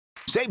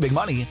Save big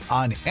money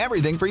on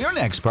everything for your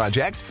next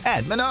project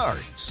at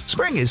Menards.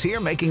 Spring is here,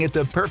 making it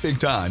the perfect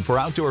time for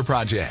outdoor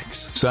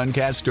projects.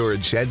 Suncast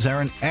storage sheds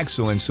are an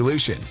excellent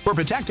solution for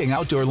protecting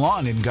outdoor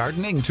lawn and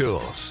gardening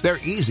tools.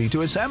 They're easy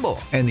to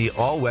assemble, and the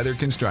all-weather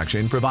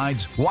construction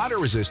provides water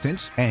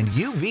resistance and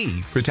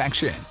UV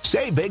protection.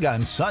 Save big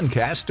on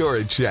Suncast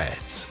storage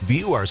sheds.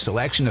 View our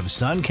selection of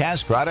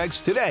Suncast products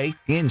today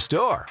in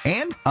store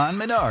and on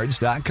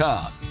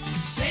Menards.com.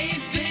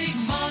 Save big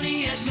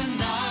money at Menards.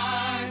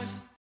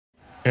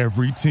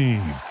 Every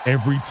team,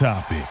 every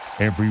topic,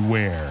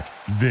 everywhere.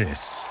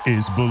 This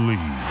is Believe.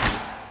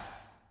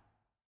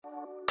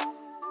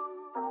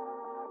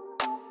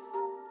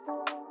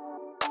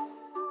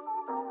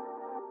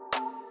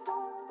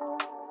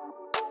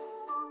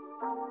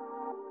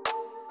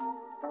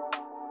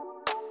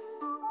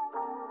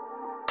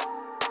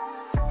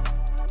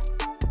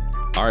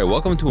 All right,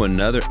 welcome to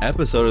another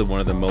episode of one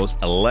of the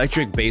most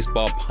electric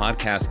baseball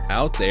podcasts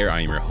out there. I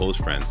am your host,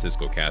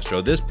 Francisco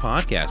Castro. This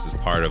podcast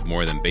is part of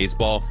More Than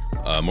Baseball.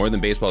 More Than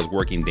Baseball is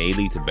working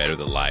daily to better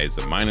the lives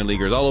of minor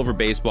leaguers all over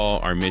baseball.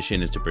 Our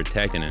mission is to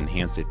protect and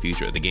enhance the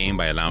future of the game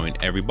by allowing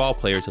every ball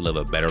player to live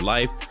a better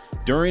life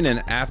during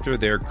and after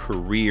their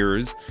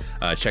careers.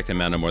 Check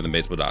them out on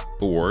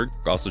morethanbaseball.org.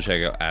 Also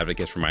check out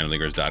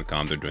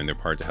advocatesforminorleaguers.com. They're doing their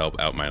part to help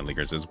out minor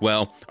leaguers as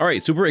well. All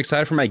right, super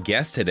excited for my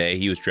guest today.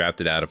 He was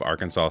drafted out of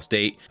Arkansas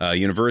State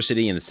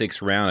University in the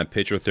 6th round, a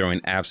pitcher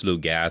throwing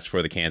absolute gas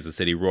for the Kansas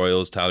City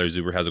Royals. Tyler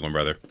Zuber, how's it going,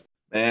 brother?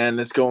 Man,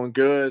 it's going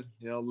good.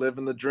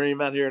 Living the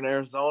dream out here in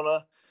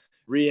Arizona,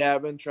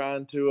 rehabbing,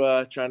 trying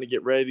to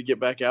get ready to get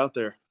back out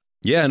there.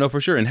 Yeah, no,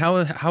 for sure. And how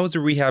is the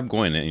rehab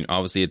going? And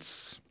obviously,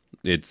 it's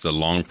a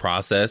long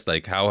process.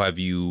 Like, how have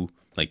you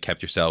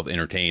kept yourself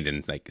entertained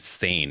and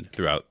sane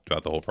throughout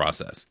the whole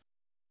process?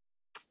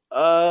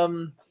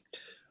 My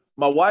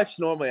wife's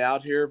normally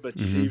out here, but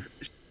she's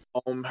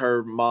home.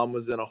 Her mom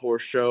was in a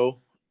horse show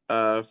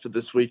for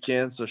this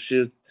weekend, so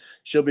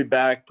she'll be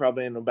back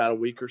probably in about a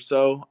week or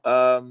so.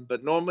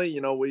 But normally,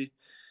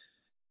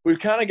 we've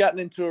kind of gotten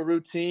into a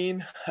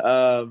routine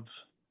of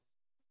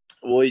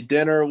we'll eat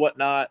dinner,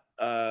 whatnot,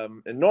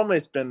 and normally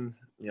it's been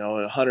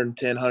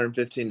 110,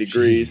 115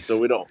 degrees. Jeez. So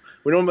we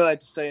normally like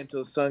to stay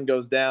until the sun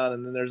goes down,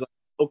 and then there's a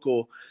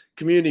local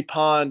community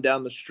pond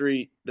down the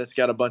street that's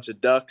got a bunch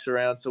of ducks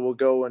around. So we'll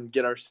go and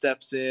get our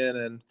steps in,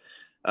 and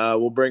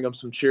we'll bring them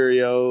some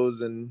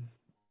Cheerios, and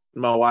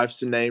my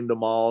wife's named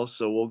them all.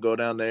 So we'll go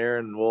down there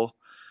and we'll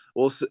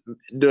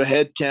do a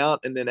head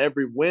count. And then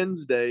every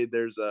Wednesday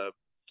there's a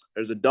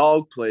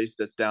dog place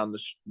that's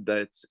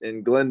that's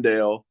in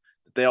Glendale.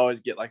 They always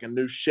get a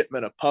new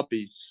shipment of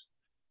puppies.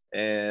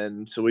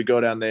 And so we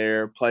go down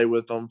there, play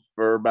with them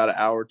for about an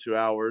hour, 2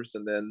 hours,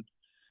 and then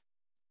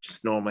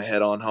just normally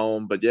head on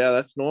home. But yeah,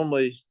 that's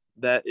normally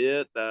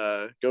it.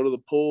 Go to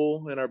the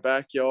pool in our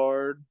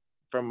backyard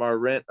from our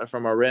rent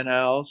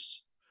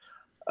house.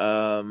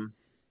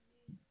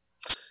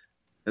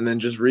 And then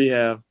just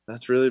rehab.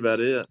 That's really about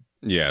it.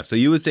 Yeah. So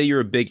you would say you're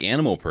a big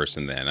animal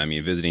person then? I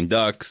mean, visiting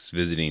ducks,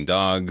 visiting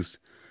dogs.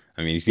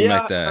 I mean, you seem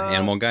like the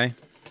animal guy.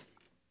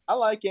 I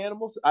like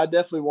animals. I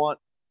definitely want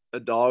a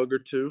dog or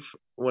two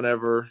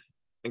whenever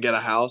I get a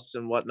house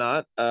and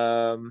whatnot.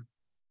 My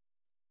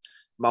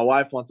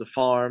wife wants a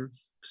farm,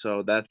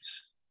 so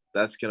that's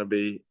going to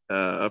be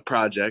a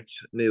project,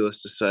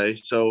 needless to say.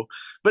 So,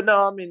 but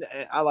no, I mean,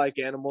 I like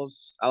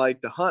animals. I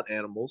like to hunt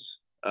animals.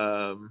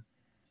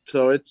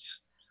 So it's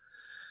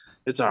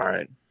all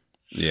right.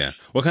 Yeah.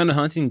 What kind of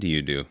hunting do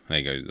you do?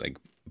 Like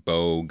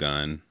bow,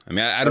 gun? I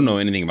mean, I don't know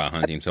anything about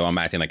hunting, so I'm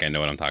acting like I know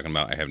what I'm talking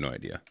about. I have no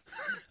idea.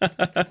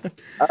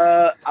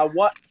 I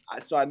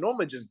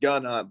normally just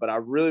gun hunt, but I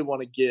really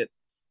want to get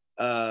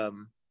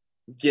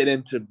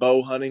into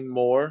bow hunting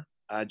more.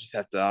 I just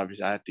have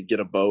to get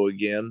a bow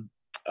again.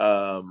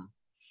 But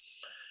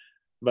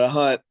I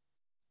hunt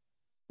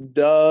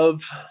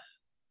dove,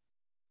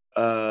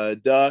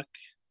 duck,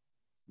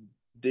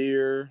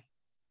 deer,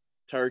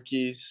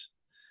 turkeys,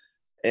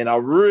 and I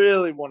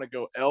really want to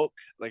go elk.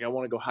 I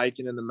want to go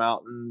hiking in the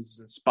mountains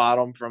and spot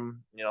them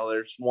from,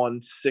 there's one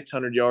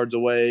 600 yards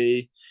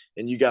away,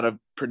 and you got to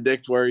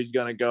predict where he's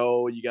going to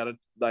go. You got to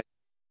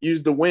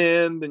use the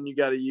wind, and you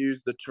got to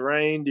use the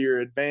terrain to your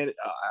advantage.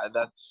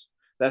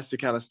 That's the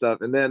kind of stuff.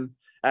 And then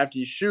after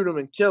you shoot them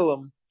and kill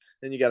them,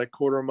 then you got to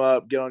quarter them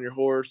up, get on your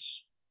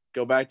horse,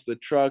 go back to the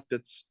truck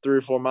that's 3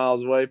 or 4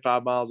 miles away,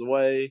 5 miles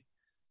away,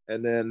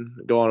 and then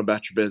go on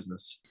about your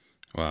business.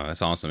 Wow,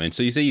 that's awesome. And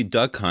so you say you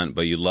duck hunt,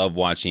 but you love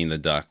watching the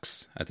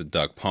ducks at the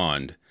duck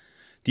pond.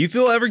 Do you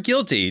feel ever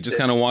guilty just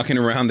kind of walking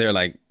around there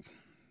like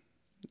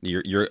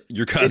your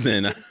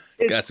cousin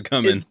got to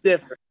come in? It's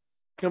different,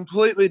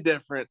 completely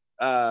different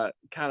kind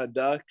of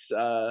ducks.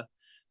 The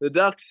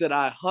ducks that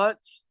I hunt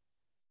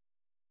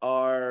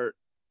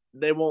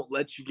they won't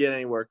let you get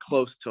anywhere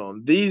close to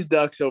them. These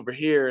ducks over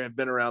here have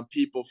been around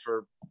people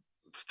for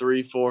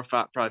 3, 4,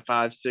 5, probably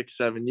 5, 6,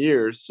 7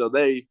 years, so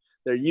they're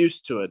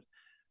used to it.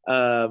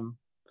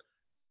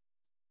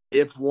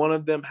 If one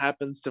of them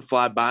happens to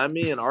fly by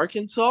me in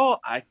Arkansas,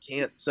 I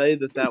can't say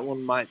that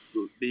one might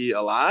be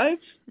alive.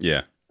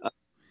 Yeah.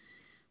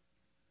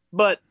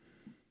 but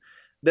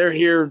they're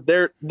here.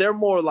 They're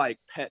more like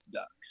pet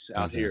ducks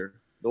out Okay. here.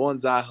 The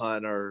ones I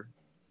hunt are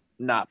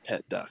not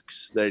pet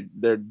ducks.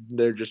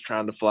 They're just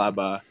trying to fly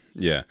by.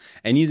 Yeah.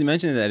 And you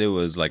mentioned that it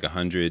was like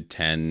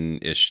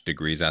 110-ish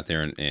degrees out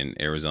there in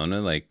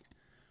Arizona. Like,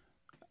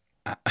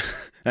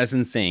 that's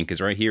insane because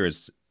right here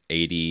it's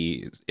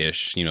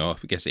 80-ish, I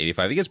guess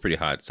 85. It gets pretty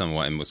hot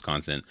somewhat in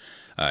Wisconsin.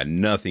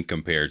 Nothing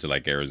compared to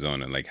like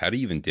Arizona. Like, how do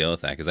you even deal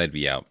with that? Because I'd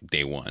be out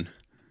day one.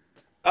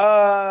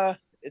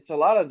 It's a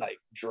lot of like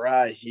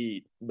dry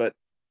heat, but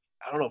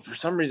I don't know. For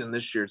some reason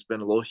this year it's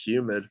been a little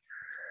humid.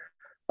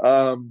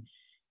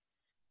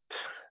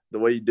 The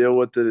way you deal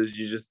with it is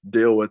you just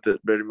deal with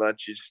it pretty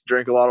much. You just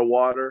drink a lot of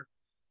water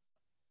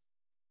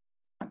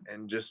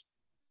and just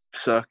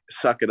suck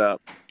it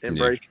up.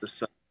 Embrace the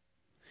sun.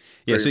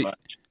 Yeah, pretty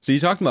much. so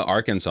you talked about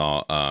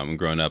Arkansas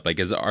growing up. Like,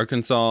 is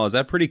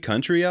that pretty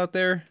country out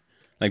there?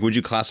 Like, would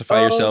you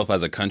classify yourself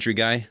as a country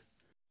guy?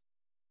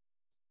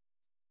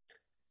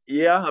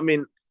 Yeah, I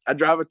mean, I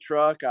drive a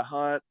truck, I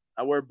hunt,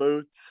 I wear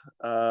boots.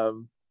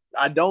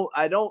 I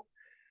don't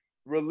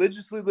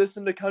religiously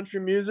listen to country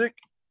music.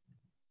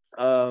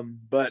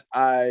 But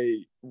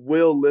I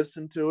will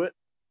listen to it.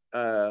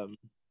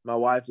 My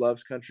wife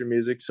loves country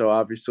music, so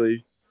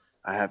obviously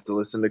I have to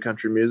listen to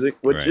country music,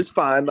 which is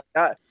fine.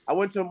 Like I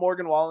went to a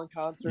Morgan Wallen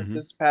concert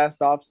this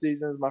past off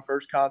season. It's my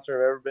first concert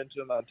I've ever been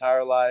to in my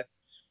entire life.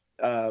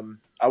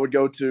 I would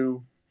go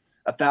to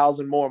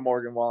 1,000 more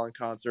Morgan Wallen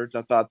concerts.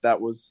 I thought that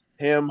was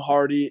him,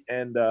 Hardy,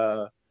 and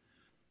there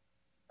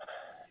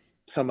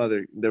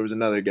was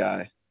another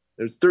guy.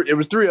 It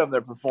was three of them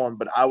that performed,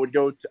 but I would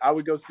go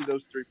see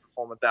those three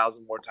perform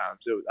 1,000 more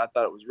times. I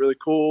thought it was really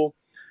cool.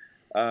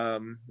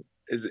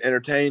 Is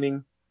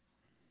entertaining.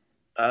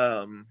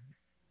 I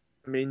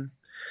mean,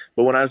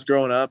 but when I was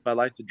growing up, I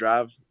liked to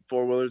drive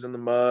 4-wheelers in the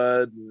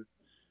mud and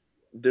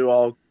do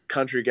all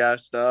country guy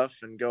stuff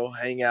and go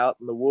hang out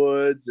in the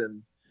woods.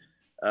 And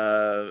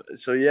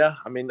so yeah,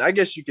 I mean, I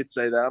guess you could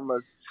say that I'm a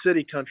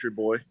city country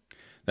boy.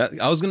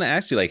 I was going to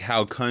ask you, like,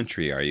 how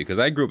country are you? Because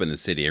I grew up in the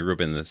city. I grew up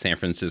in the San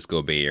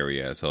Francisco Bay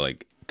Area. So,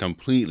 like,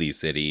 completely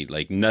city,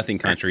 like nothing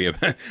country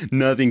about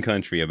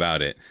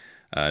it.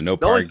 No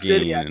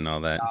parking and all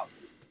that.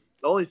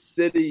 The only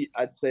city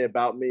I'd say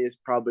about me is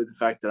probably the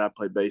fact that I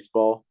play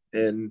baseball.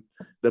 And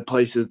the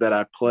places that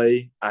I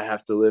play, I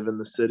have to live in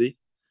the city.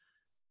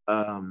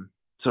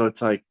 So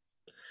it's like,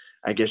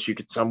 I guess you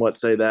could somewhat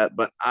say that.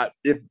 But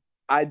if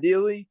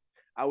ideally,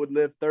 I would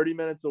live 30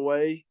 minutes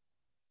away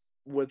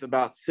with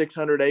about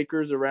 600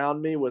 acres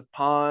around me with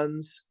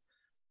ponds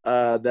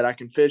that I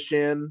can fish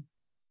in,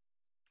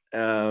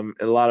 and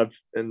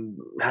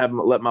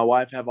let my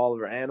wife have all of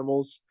her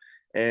animals,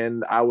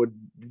 and I would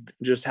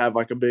just have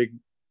like a big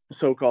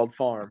so-called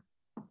farm.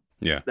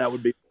 Yeah, that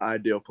would be the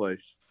ideal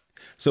place.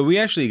 So we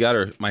actually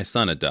got my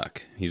son a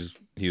duck. He was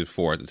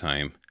 4 at the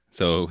time.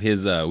 So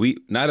his we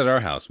not at our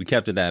house. We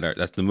kept it at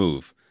that's the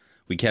move.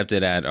 We kept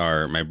it at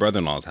my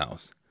brother-in-law's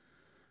house.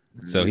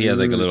 So he has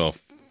like a little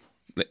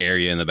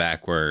area in the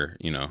back where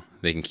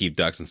they can keep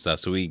ducks and stuff.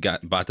 So we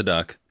bought the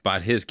duck,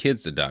 bought his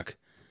kids the duck,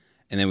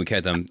 and then we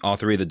kept them all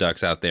 3 of the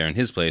ducks out there in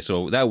his place.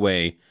 So that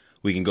way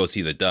we can go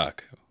see the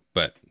duck,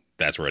 but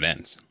that's where it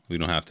ends. We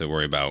don't have to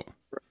worry about.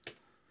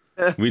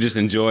 We just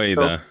enjoy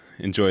the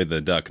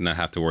duck, and not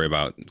have to worry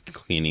about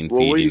cleaning,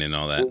 feeding, and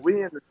all that.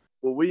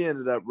 We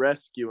ended up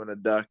rescuing a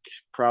duck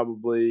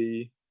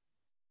probably.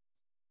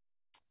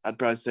 I'd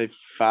probably say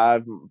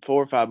 4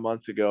 or 5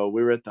 months ago.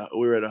 We were at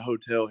a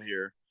hotel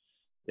here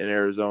in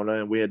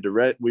Arizona, and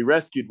we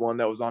rescued one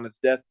that was on its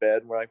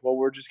deathbed. And we're like, well,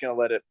 we're just gonna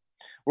let it.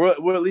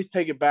 We'll at least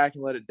take it back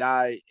and let it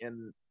die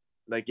in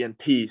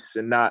peace,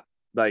 and not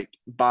like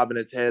bobbing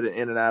its head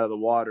in and out of the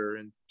water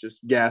and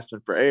just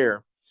gasping for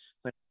air.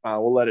 It's like,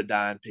 we'll let it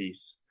die in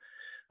peace.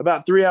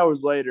 About 3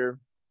 hours later,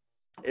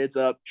 it's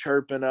up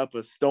chirping up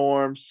a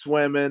storm,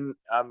 swimming.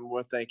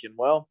 We're thinking,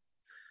 well,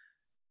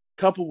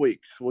 couple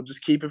weeks. We'll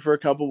just keep it for a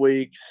couple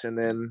weeks, and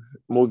then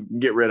we'll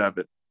get rid of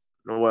it.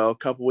 Well, a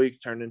couple weeks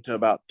turned into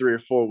about 3 or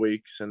 4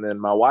 weeks, and then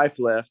my wife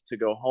left to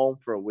go home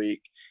for a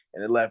week,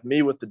 and it left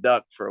me with the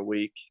duck for a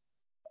week.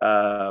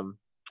 And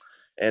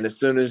as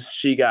soon as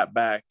she got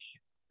back,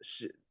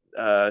 she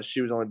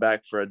was only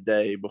back for a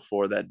day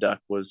before that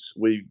duck was.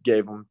 We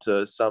gave him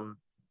to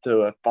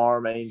a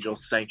farm angel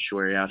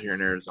sanctuary out here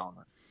in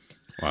Arizona.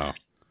 Wow.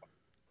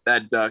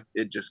 That duck,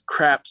 it just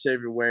craps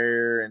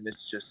everywhere, and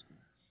it's just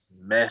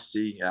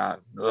messy.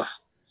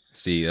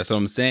 See, that's what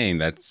I'm saying.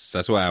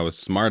 That's why I was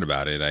smart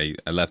about it.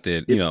 I left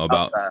it,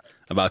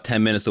 about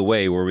 10 minutes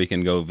away where we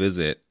can go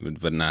visit,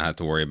 but not have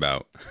to worry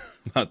about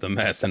the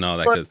mess and all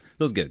that, because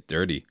those get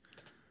dirty.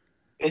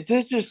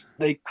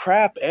 They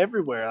crap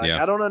everywhere.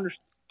 Yeah. I don't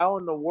understand how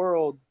in the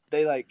world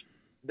they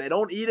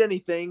don't eat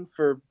anything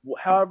for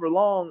however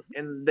long,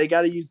 and they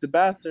got to use the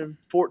bathroom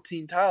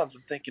 14 times.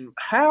 I'm thinking,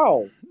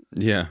 how?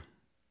 Yeah.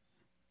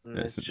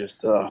 It's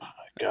just, oh my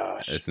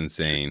gosh. It's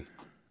insane.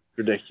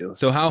 Ridiculous.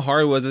 So how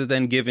hard was it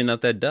then giving up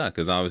that duck?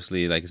 Because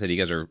obviously, like I said, you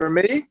guys are... For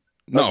me?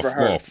 No, for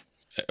her?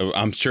 Well,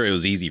 I'm sure it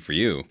was easy for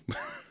you.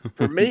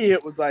 For me,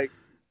 it was like,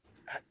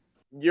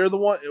 you're the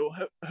one.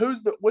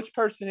 Which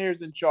person here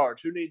is in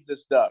charge? Who needs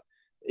this duck?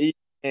 He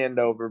hand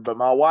over, but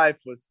my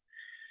wife was.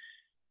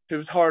 It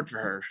was hard for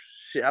her.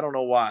 I don't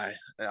know why.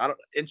 I don't.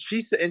 And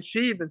she said, and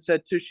she even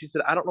said too. She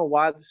said, I don't know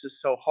why this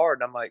is so hard.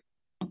 And I'm like,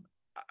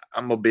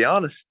 I'm gonna be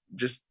honest.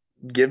 Just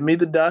give me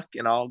the duck,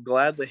 and I'll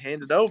gladly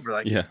hand it over.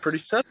 Like It's pretty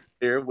simple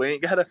here. We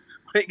ain't gotta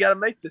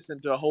make this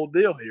into a whole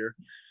deal here.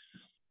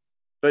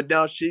 But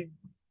now the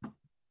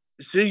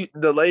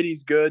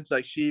lady's good.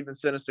 Like she even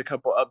sent us a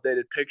couple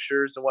updated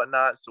pictures and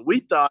whatnot. So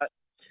we thought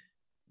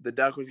the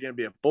duck was gonna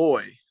be a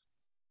boy.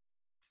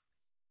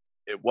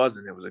 It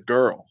wasn't. It was a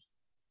girl.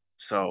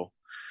 So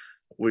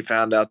we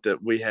found out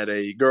that we had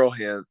a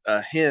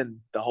hen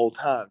the whole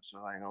time. So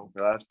I'm like, oh,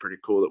 that's pretty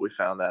cool that we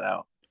found that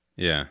out.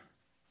 Yeah.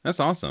 That's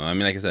awesome. I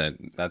mean, like I said,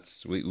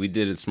 we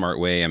did it smart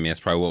way. I mean, that's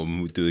probably what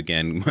we'll do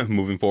again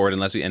moving forward,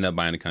 unless we end up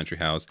buying a country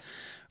house,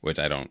 which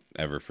I don't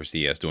ever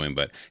foresee us doing.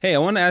 But hey, I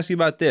want to ask you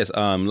about this.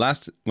 When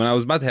I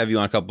was about to have you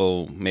on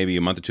maybe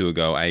a month or two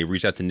ago, I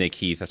reached out to Nick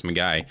Heath. That's my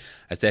guy.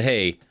 I said,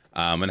 hey,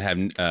 I'm gonna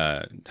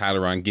have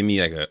Tyler on. Give me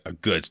like a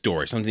good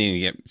story,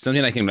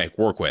 something I can like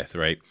work with,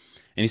 right?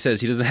 And he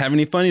says he doesn't have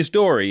any funny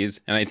stories.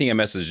 And I think I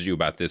messaged you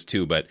about this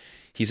too. But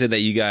he said that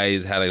you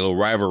guys had a little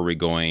rivalry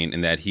going,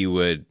 and that he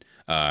would.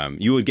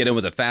 You would get him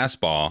with a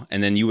fastball,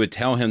 and then you would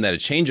tell him that a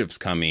changeup's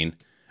coming,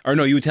 or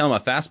no, you would tell him a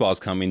fastball is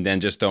coming,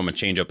 then just throw him a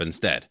changeup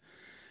instead.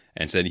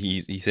 And said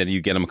he said you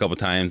get him a couple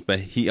times,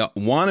 but he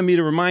wanted me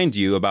to remind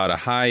you about a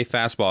high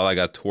fastball I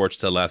got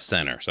torched to left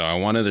center. So I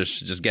wanted to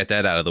just get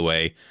that out of the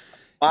way.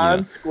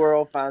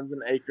 Squirrel finds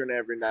an acorn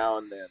every now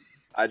and then.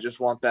 I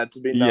just want that to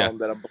be known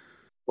that a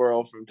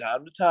squirrel from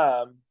time to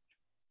time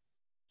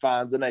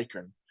finds an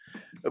acorn.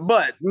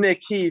 But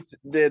Nick Heath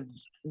did.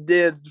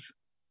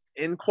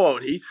 In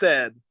quote, he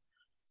said,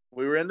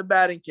 we were in the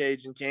batting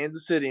cage in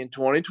Kansas City in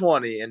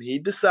 2020, and he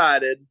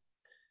decided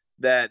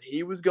that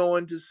he was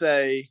going to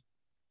say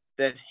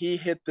that he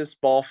hit this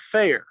ball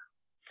fair.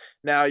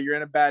 Now, you're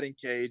in a batting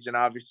cage, and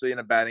obviously in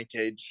a batting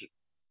cage,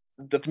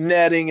 the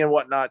netting and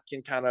whatnot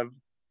can kind of,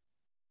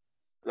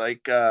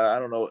 like,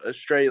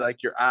 stray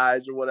like your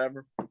eyes or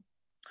whatever.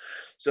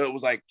 So it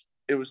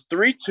was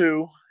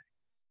 3-2,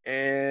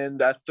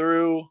 and I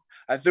threw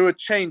a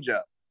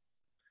changeup.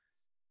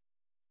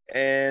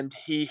 And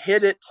he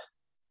hit it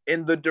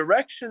in the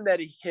direction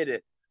that he hit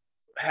it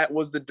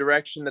was the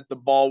direction that the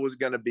ball was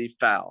going to be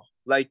foul.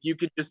 Like you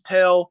could just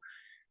tell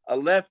a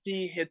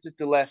lefty hits it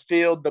to left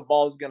field, the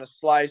ball's going to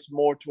slice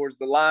more towards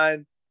the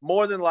line.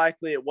 More than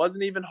likely, it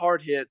wasn't even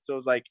hard hit. So it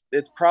was like,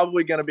 it's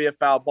probably going to be a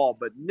foul ball.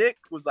 But Nick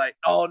was like,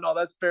 oh, no,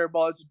 that's fair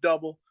ball. That's a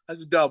double.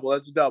 That's a double.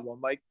 That's a double.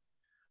 I'm like,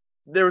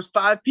 there was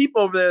 5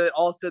 people over there that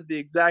all said the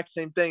exact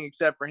same thing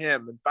except for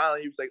him. And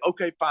finally he was like,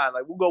 okay, fine.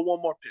 Like, we'll go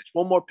one more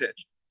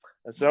pitch.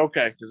 I said,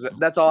 okay, because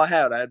that's all I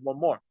had. I had one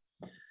more.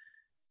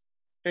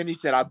 And he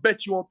said, I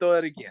bet you won't throw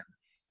it again.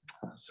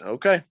 I said,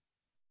 okay.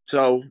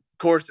 So, of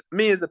course,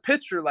 me as a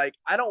pitcher, like,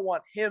 I don't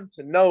want him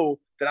to know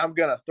that I'm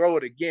going to throw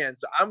it again.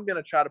 So I'm going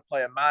to try to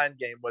play a mind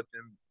game with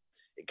him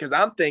because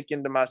I'm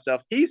thinking to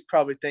myself, he's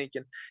probably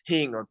thinking he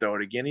ain't going to throw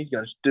it again. He's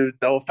going to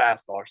throw a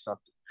fastball or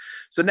something.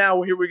 So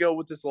now here we go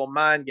with this little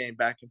mind game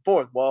back and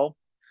forth. Well,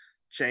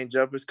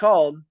 changeup is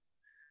called.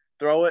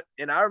 Throw it.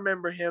 And I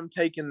remember him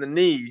taking the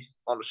knee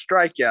on a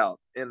strikeout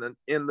in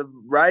the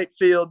right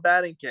field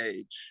batting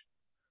cage.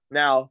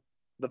 Now,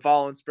 the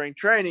following spring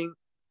training,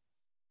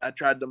 I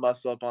tried to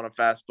muscle up on a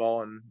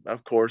fastball, and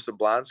of course, a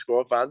blind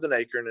squirrel finds an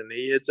acorn, and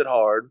he hits it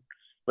hard.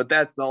 But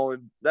that's the only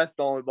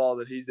ball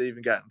that he's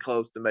even gotten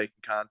close to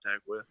making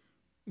contact with.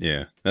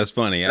 Yeah, that's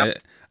funny. I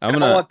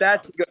want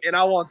that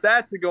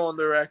to go on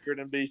the record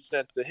and be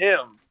sent to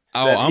him.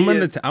 Oh, I'm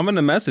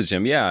gonna message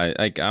him. Yeah,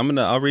 like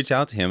I'll reach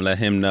out to him, let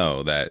him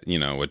know that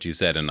what you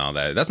said and all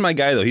that. That's my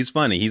guy though. He's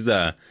funny. He's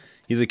a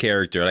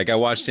character. Like I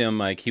watched him.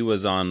 Like he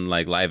was on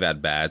like live at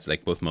bats,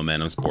 like both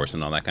Momentum Sports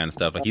and all that kind of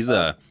stuff. Like he's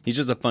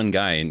just a fun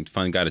guy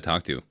to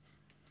talk to.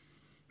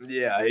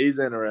 Yeah, he's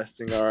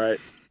interesting. All right,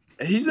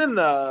 he's in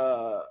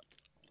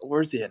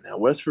where's he at now?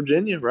 West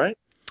Virginia, right?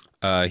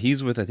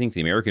 He's with I think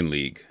the American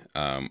League.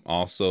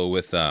 Also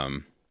with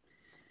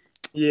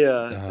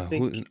I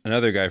think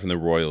another guy from the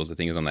Royals, I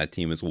think, is on that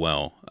team as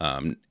well.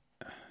 Man,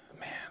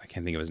 I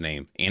can't think of his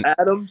name.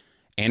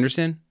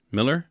 Anderson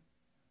Miller.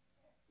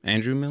 I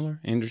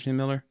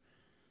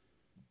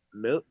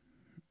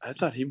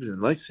thought he was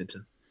in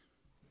Lexington.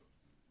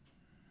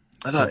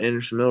 I thought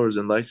Anderson Miller was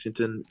in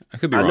Lexington. I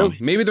could be wrong.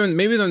 Maybe they're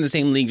in the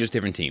same league, just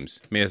different teams.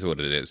 Maybe that's what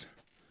it is.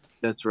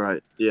 That's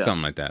right. Yeah,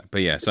 something like that.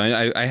 But yeah, so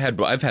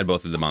I've had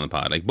both of them on the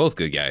pod, like both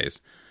good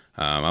guys.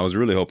 I was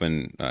really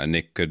hoping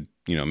Nick could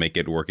make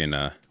it work in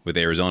with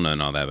Arizona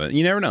and all that, but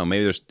you never know.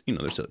 Maybe there's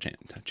still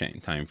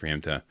time for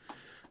him to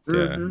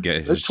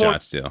get his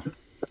shot still.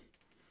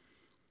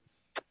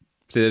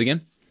 Say that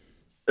again.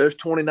 There's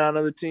 29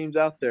 other teams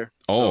out there.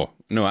 Oh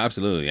no,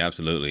 absolutely.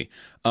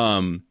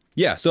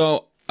 Yeah.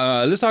 So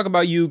let's talk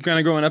about you kind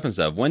of growing up and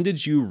stuff. When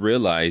did you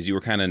realize you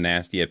were kind of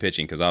nasty at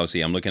pitching? Because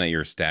obviously, I'm looking at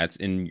your stats.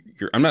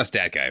 I'm not a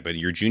stat guy, but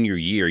your junior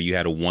year, you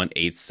had a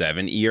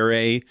 1.87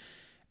 ERA.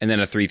 And then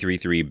a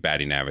 3.33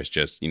 batting average,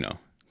 just,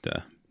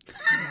 to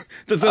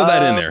throw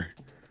that in there.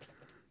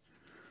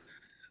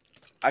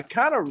 I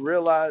kind of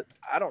realized,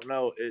 I don't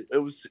know, it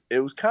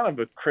was kind of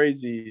a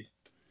crazy.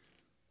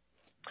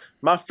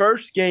 My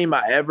first game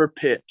I ever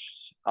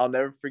pitched, I'll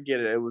never forget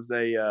it. It was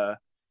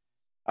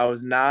I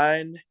was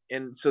 9,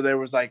 and so there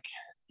was like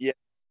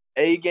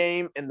A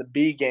game and the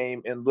B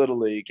game in Little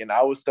League, and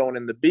I was throwing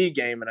in the B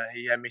game, and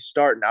he had me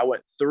starting. I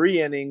went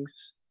 3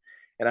 innings,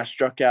 and I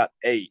struck out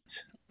 8.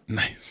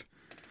 Nice.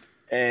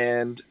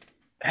 And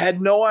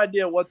had no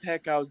idea what the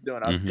heck I was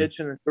doing. I was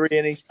pitching in 3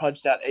 innings,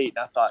 punched out 8,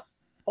 and I thought,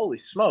 holy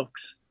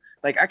smokes.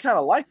 Like, I kind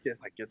of like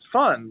this. Like, it's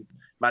fun.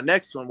 My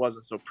next one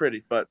wasn't so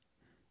pretty. But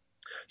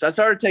so I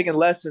started taking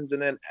lessons,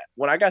 and then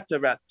when I got to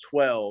about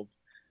 12,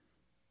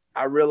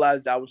 I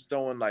realized I was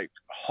throwing, like,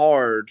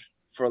 hard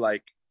for,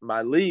 like,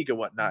 my league and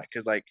whatnot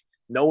because, like,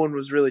 no one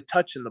was really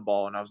touching the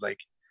ball. And I was like,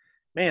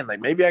 man,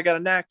 like, maybe I got a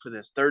knack for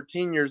this.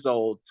 13 years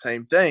old,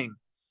 same thing.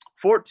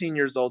 14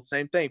 years old,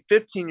 same thing.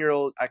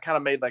 15-year-old, I kind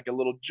of made, like, a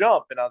little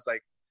jump, and I was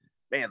like,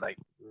 man, like,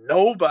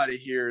 nobody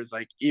here is,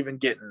 like, even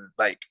getting,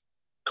 like,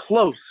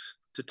 close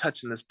to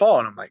touching this ball.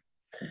 And I'm like,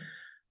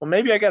 well,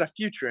 maybe I got a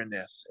future in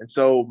this. And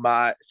so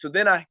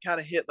then I kind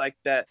of hit like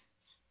that,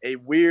 a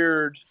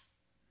weird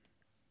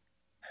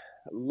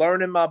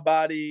learning my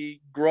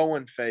body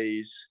growing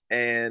phase.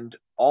 And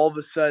all of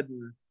a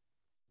sudden,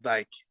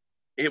 like,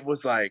 it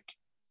was like,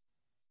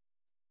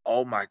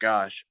 oh my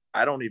gosh,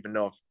 I don't even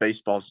know if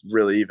baseball's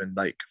really even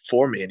like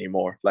for me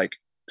anymore. Like,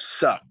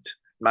 sucked.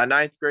 My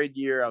 9th grade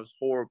year, I was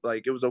horrible.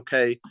 Like, it was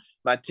okay.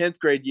 My 10th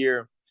grade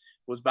year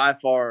was by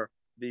far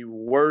the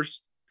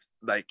worst,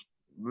 like,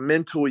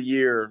 mental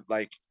year,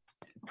 like,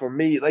 for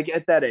me, like,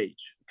 at that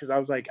age, because I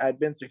was like, I'd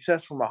been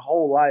successful my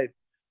whole life,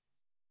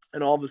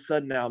 and all of a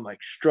sudden now I'm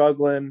like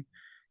struggling,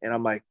 and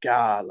I'm like,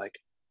 God, like,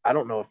 I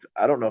don't know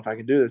if I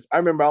can do this. I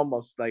remember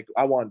almost like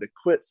I wanted to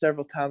quit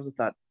several times. I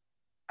thought,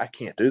 I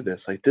can't do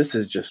this. Like, this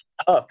is just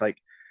tough. Like,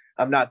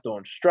 I'm not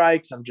throwing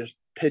strikes. I'm just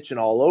pitching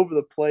all over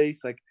the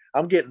place. Like,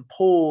 I'm getting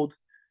pulled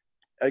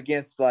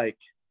against, like,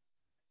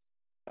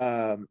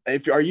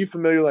 are you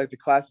familiar like the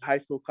high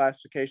school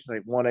classifications,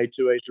 like 1A,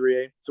 2A,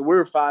 3A? So we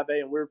were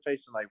 5A, and we were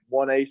facing like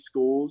 1A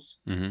schools,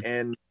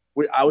 and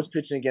I was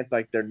pitching against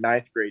like their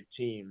 9th grade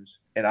teams,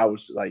 and I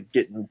was like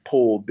getting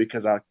pulled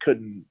because I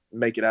couldn't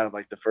make it out of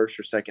like the first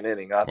or second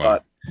inning. I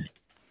thought,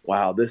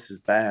 wow, this is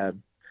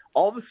bad.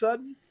 All of a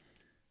sudden,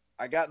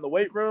 I got in the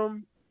weight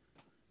room,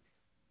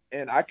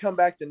 and I come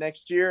back the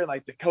next year, and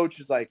like the coach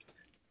is like,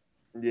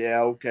 yeah,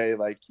 okay,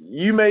 like,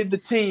 you made the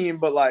team,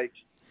 but like,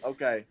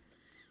 okay.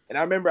 And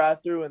I remember I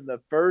threw in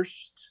the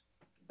first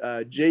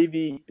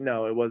JV.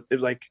 No, it was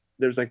like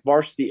there's like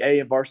varsity A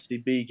and varsity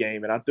B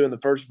game, and I threw in the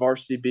first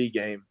varsity B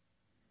game.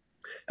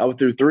 I went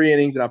through 3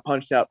 innings, and I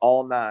punched out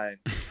all 9.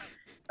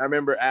 I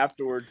remember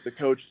afterwards the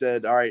coach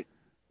said, all right,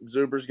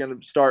 Zuber's going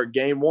to start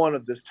game 1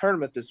 of this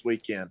tournament this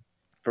weekend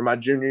for my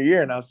junior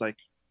year. And I was like,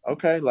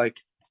 okay, like,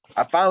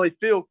 I finally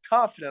feel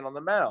confident on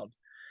the mound.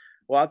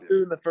 Well, I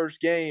threw in the first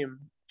game,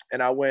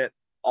 and I went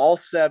all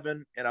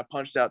 7, and I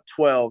punched out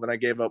 12, and I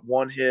gave up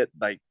 1 hit,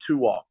 like 2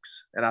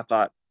 walks. And I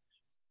thought,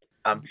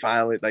 I'm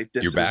finally, like,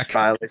 this is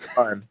finally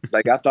fun.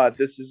 Like, I thought,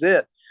 this is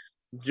it.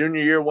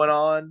 Junior year went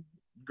on,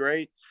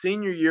 great.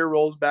 Senior year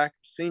rolls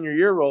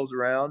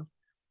around,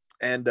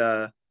 and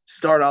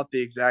start out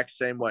the exact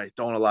same way,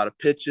 throwing a lot of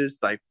pitches,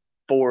 like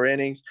 4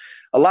 innings.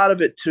 A lot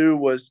of it, too,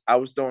 was I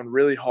was throwing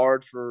really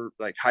hard for,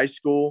 like, high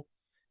school,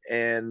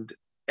 and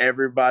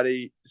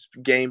everybody's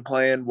game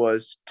plan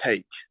was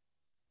take.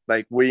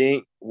 Like,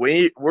 we're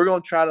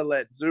going to try to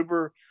let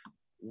Zuber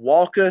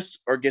walk us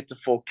or get to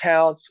full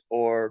counts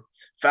or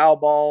foul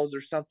balls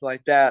or something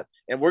like that.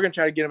 And we're going to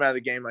try to get him out of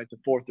the game like the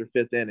 4th or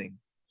 5th inning.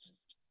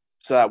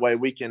 So that way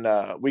we can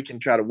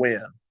try to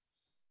win.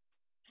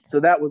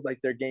 So that was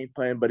like their game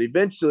plan. But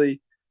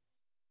eventually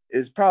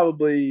is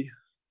probably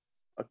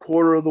a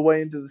quarter of the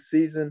way into the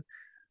season,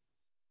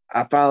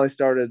 I finally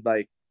started,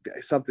 like,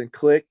 something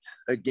clicked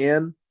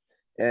again.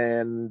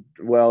 And,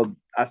 well,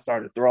 I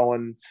started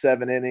throwing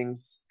 7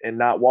 innings and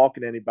not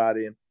walking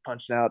anybody and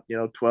punching out,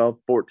 12,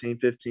 14,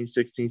 15,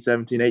 16,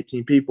 17,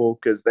 18 people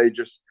because they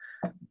just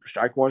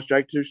strike 1,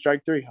 strike 2,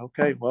 strike 3.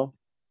 Okay, well,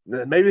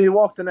 maybe he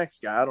walked the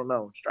next guy. I don't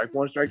know. Strike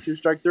 1, strike 2,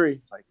 strike 3.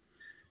 It's like,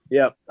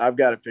 yep, I've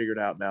got it figured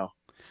out now.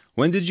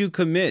 When did you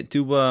commit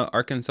to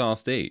Arkansas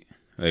State?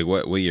 Like,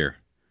 what year?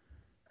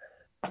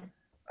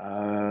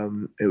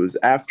 It was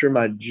after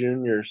my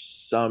junior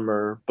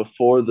summer,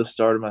 before the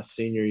start of my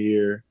senior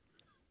year.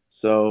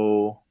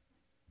 So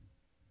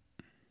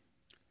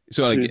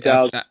like,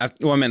 I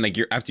meant like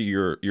after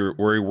your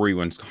where were you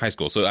in high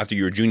school? So after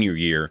your junior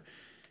year,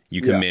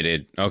 you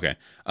committed. Yeah. Okay.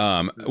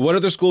 What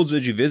other schools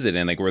did you visit?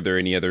 And like, were there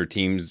any other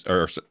teams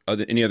or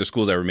any other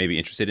schools that were maybe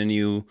interested in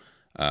you?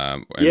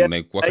 And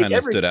like, what kind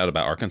of stood out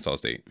about Arkansas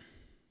State?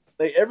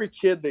 Like, every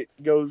kid that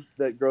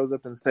grows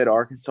up in the state of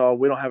Arkansas,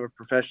 we don't have a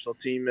professional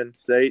team in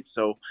state,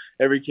 so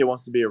every kid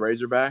wants to be a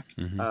Razorback.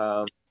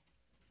 Mm-hmm.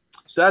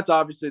 So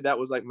that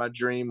was like my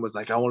dream, was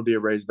like, I want to be a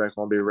Razorback, I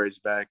want to be a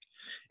Razorback.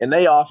 And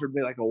they offered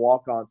me like a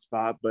walk-on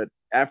spot, but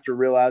after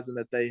realizing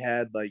that they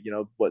had like,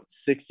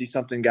 60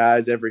 something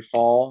guys every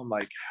fall, I'm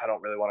like, I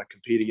don't really want to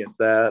compete against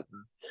that.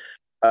 And,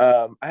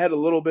 I had a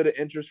little bit of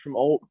interest from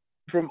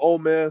Ole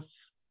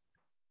Miss.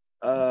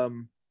 I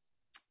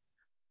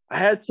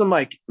had some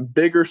like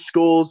bigger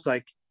schools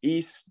like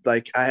East,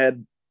 like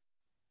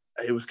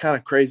it was kind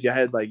of crazy. I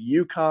had like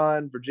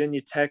UConn,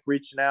 Virginia Tech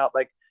reaching out.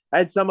 Like I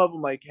had some of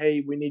them like,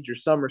 hey, we need your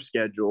summer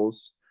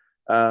schedules.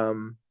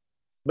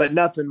 But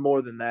nothing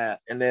more than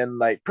that. And then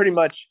like pretty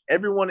much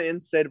everyone in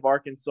the state of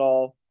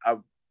Arkansas, I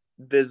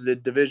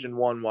visited Division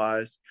I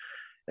wise.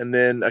 And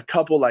then a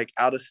couple like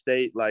out of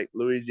state, like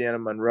Louisiana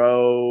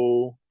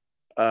Monroe,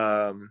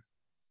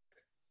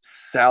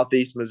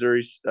 Southeast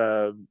Missouri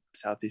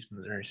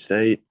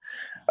State.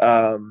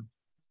 So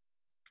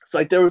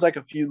like there was like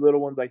a few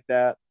little ones like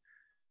that.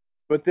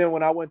 But then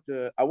when I went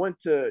to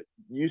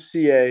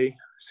UCA,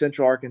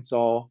 Central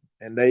Arkansas,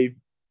 and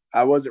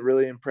I wasn't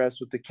really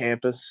impressed with the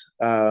campus,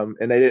 and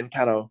they didn't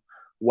kind of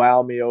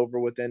wow me over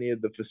with any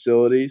of the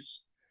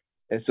facilities.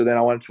 And so then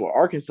I went to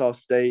Arkansas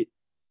State.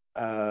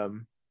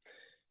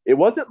 It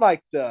wasn't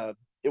like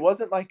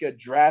a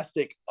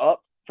drastic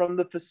up from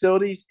the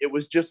facilities. It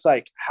was just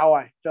like how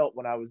I felt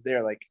when I was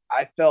there. Like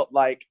I felt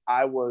like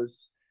I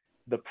was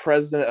the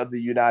president of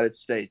the United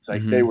States.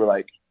 Like they were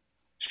like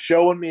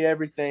showing me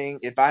everything.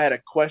 If I had a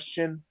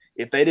question,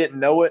 if they didn't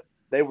know it,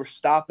 they were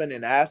stopping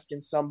and asking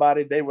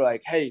somebody. They were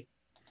like, hey,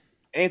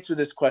 answer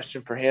this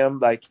question for him.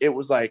 Like it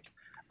was like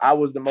I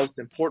was the most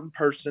important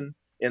person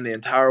in the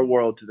entire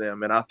world to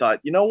them. And I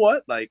thought, you know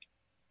what? Like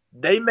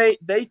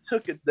they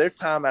took their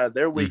time out of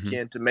their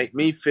weekend to make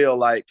me feel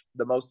like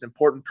the most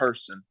important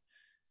person.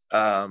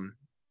 And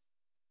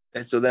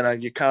so then I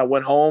kind of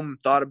went home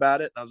and thought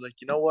about it. And I was like,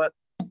 you know what?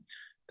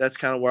 That's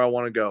kind of where I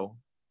want to go.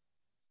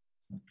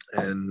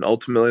 And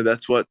ultimately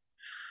that's what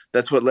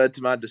led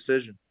to my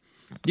decision.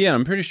 Yeah,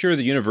 I'm pretty sure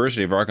the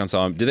University of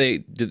Arkansas,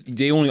 did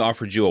they only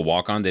offered you a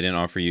walk-on? They didn't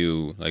offer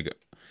you like,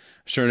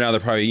 I'm sure now they're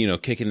probably,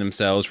 kicking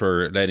themselves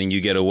for letting you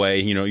get away.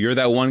 You're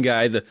that one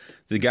guy, the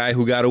guy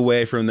who got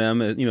away from them,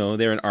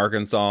 they're in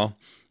Arkansas,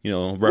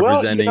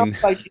 representing. Well,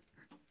 like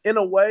in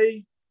a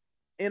way,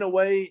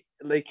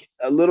 like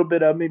a little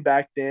bit of me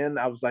back then,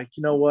 I was like,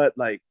 you know what?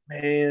 Like,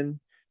 man,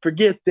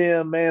 forget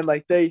them, man.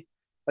 Like they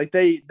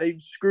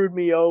screwed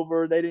me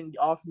over. They didn't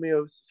offer me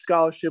a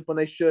scholarship when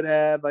they should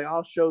have. Like,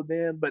 I'll show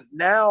them. But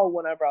now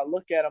whenever I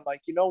look at them,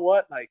 like, you know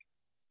what? Like,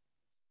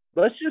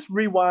 let's just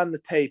rewind the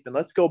tape and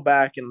let's go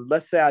back and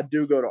let's say I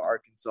do go to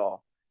Arkansas.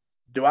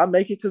 Do I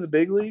make it to the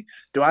big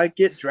leagues? Do I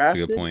get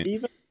drafted? That's a good point.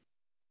 Even?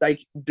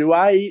 Like, do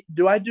I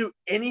do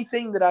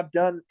anything that I've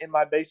done in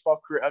my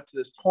baseball career up to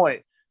this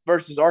point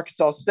versus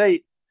Arkansas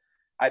State?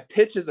 I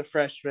pitch as a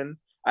freshman.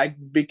 I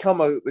become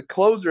the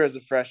closer as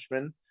a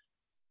freshman.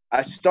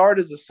 I start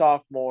as a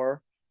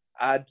sophomore.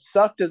 I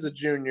sucked as a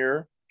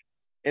junior.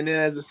 And then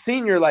as a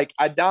senior, like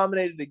I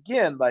dominated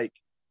again. Like,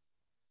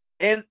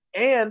 and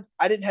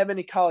I didn't have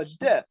any college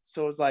debt.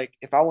 So it was like,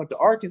 if I went to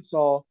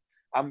Arkansas,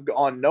 I'm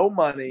on no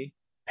money.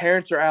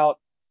 Parents are out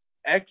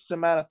X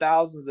amount of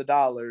thousands of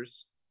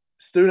dollars,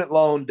 student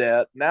loan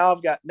debt.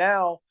 Now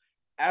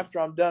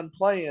after I'm done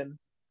playing,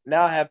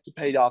 now I have to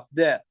pay off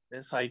debt. And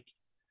it's like,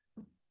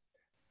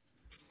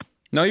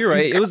 no, you're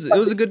right. It was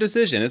a good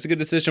decision. It's a good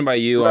decision by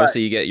you. Right.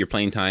 Obviously, you get your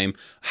playing time.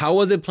 How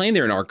was it playing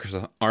there in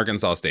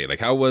Arkansas State? Like,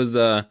 how was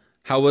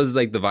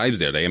like the vibes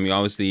there? Like, I mean,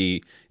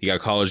 obviously, you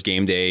got college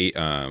game day.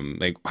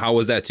 Like, how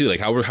was that too? Like,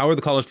 how were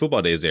the college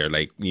football days there?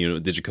 Like,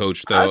 did you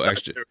coach though?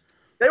 Extra?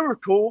 They were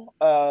cool.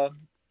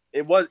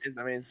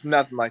 It's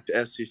nothing like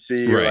the SEC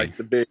or like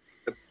the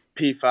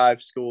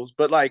P5 schools,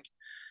 but like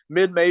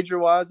mid-major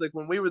wise, like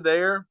when we were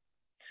there,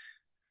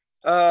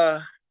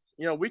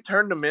 we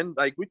turned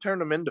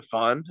them into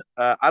fun.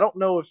 I don't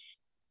know if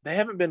they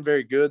haven't been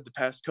very good the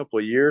past couple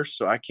of years,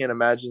 so I can't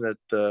imagine that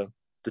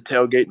the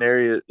tailgating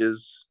area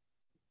is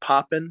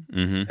popping,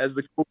 as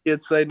the cool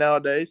kids say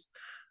nowadays.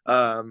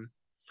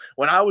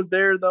 When I was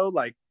there though,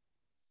 like,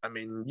 I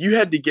mean, you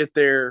had to get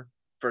there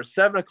for a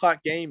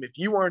 7:00 game. If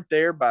you weren't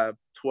there by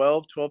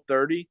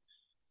 12:30,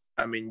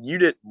 I mean,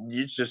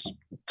 you just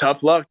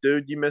tough luck,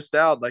 dude. You missed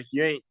out. Like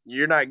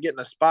you're not getting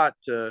a spot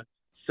to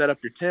set up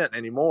your tent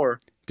anymore.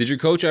 Did your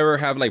coach ever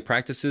have like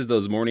practices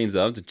those mornings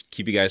of to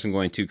keep you guys from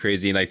going too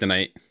crazy, like the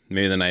night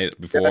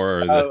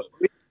before?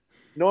 We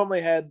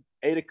normally had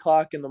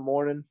 8:00 in the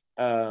morning.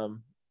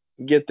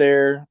 Get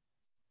there.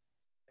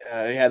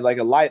 We had like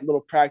a light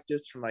little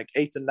practice from like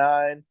 8 to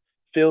 9,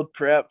 field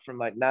prep from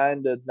like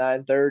 9 to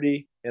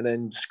 9:30, and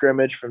then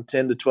scrimmage from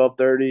 10 to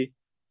 12:30,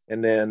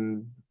 and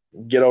then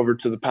get over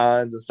to the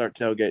Pines and start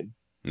tailgating.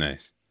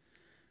 Nice.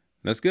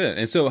 That's good.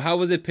 And so how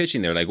was it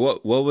pitching there? Like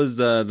what was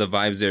the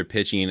vibes there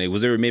pitching? Like,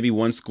 was there maybe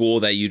one school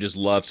that you just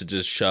loved to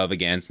just shove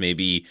against?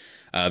 Maybe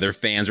their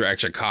fans were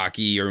extra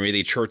cocky, or maybe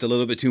they chirped a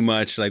little bit too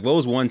much. Like, what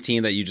was one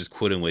team that you just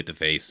couldn't wait to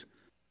face?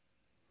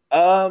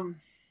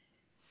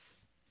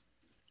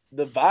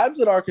 the vibes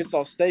at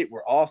Arkansas State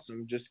were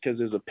awesome just because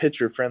it was a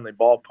pitcher-friendly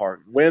ballpark.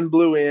 Wind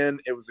blew in.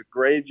 It was a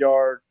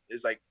graveyard. It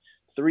was like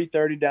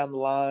 330 down the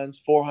lines,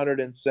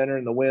 400 in center,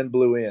 and the wind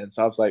blew in.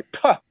 So I was like,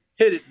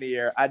 hit it in the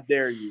air. I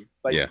dare you.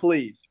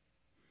 Please.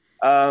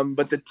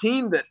 But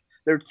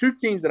there are two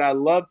teams that I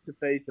loved to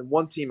face and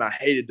one team I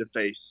hated to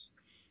face.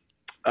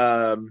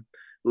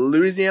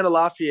 Louisiana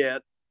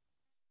Lafayette,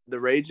 the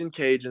Raging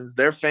Cajuns,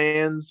 their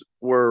fans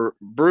were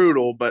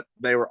brutal, but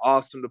they were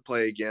awesome to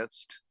play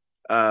against.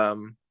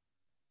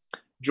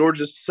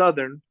 Georgia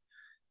Southern,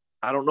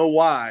 I don't know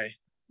why,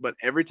 but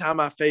every time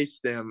I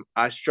faced them,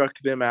 I struck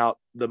them out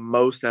the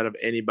most out of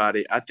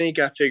anybody. I think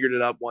I figured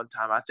it up one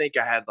time. I think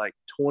I had like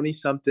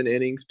 20-something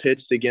innings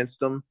pitched against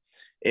them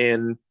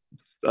in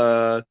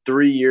 3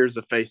 years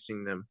of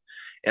facing them.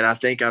 And I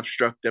think I've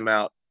struck them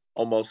out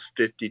almost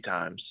 50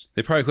 times.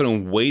 They probably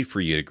couldn't wait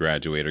for you to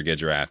graduate or get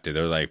drafted.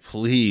 They're like,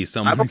 please,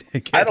 someone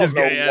get I don't this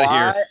know guy out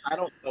of here. I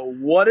don't know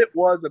what it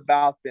was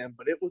about them,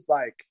 but it was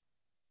like,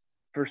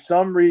 for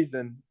some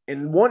reason,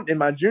 in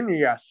my junior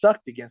year, I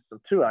sucked against them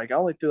too. Like I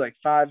only threw like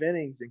 5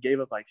 innings and gave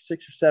up like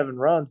 6 or 7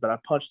 runs, but I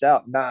punched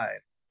out 9.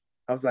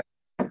 I was like,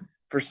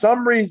 for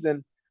some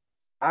reason,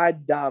 I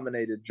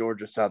dominated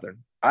Georgia Southern.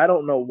 I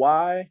don't know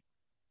why,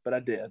 but I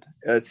did.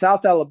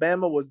 South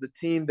Alabama was the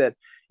team that,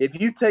 if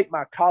you take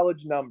my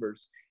college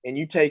numbers and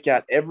you take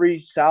out every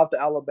South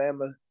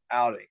Alabama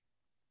outing,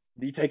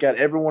 you take out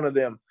every one of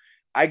them,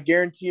 I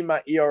guarantee you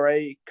my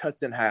ERA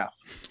cuts in half.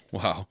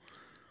 Wow.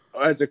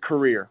 As a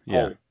career.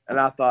 Yeah. And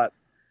I thought,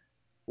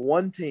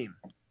 one team,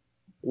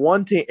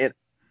 and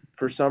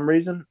for some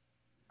reason,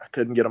 I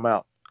couldn't get them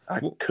out. I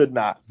could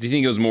not. Do you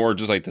think it was more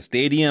just like the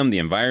stadium, the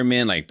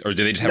environment, like, or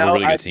did they just have a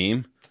really good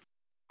team?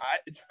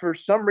 For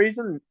some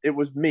reason, it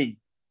was me.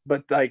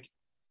 But like,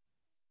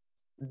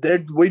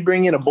 we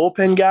bring in a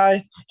bullpen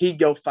guy, he'd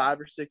go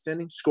 5 or 6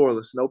 innings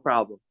scoreless, no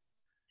problem.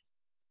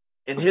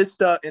 And his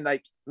stuff, and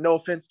like, no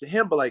offense to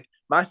him, but like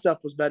my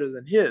stuff was better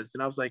than his.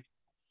 And I was like,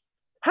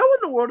 how in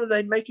the world are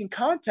they making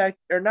contact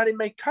or not even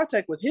make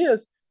contact with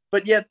his,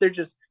 but yet they're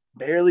just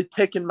barely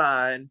ticking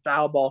mine,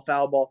 foul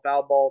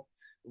ball,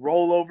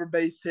 roll over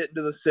base hit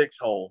into the 6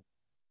 hole,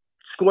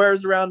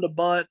 squares around the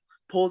bunt,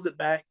 pulls it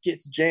back,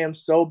 gets jammed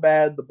so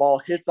bad the ball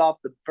hits off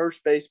the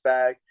first base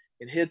bag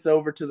and hits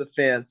over to the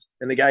fence,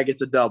 and the guy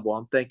gets a double.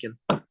 I'm thinking,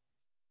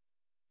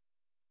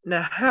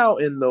 now how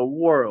in the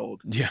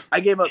world? Yeah.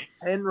 I gave up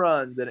 10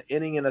 runs in an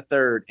inning and a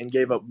third and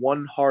gave up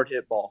 1 hard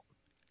hit ball.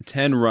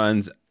 10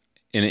 runs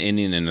in an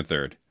inning and a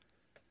third.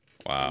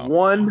 Wow.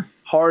 1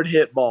 hard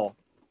hit ball.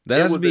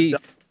 That has to be.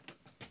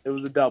 It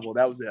was a double.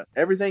 That was it.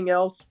 Everything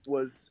else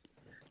was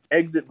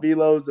exit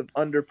velos of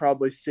under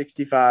probably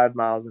 65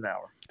 miles an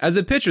hour. As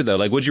a pitcher, though,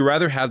 like, would you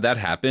rather have that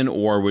happen,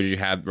 or would you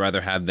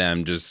rather have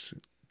them just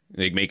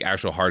like make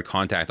actual hard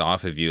contact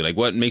off of you? Like,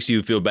 what makes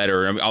you feel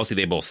better? I mean, obviously,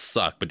 they both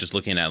suck, but just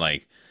looking at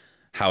like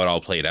how it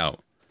all played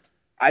out.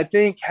 I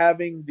think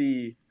having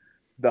the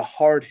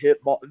hard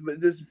hit ball.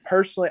 This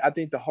personally, I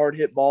think the hard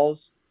hit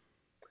balls.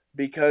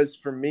 Because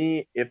for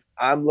me, if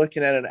I'm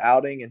looking at an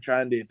outing and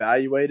trying to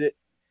evaluate it,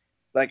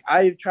 like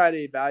I try to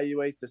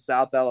evaluate the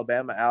South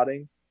Alabama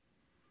outing,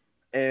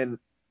 and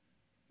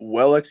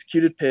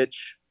well-executed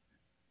pitch,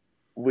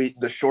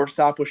 the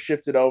shortstop was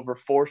shifted over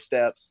 4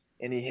 steps,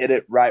 and he hit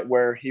it right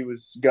where he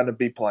was going to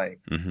be playing.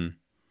 Mm-hmm.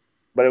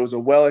 But it was a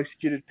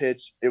well-executed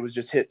pitch. It was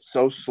just hit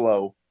so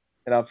slow.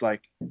 And I was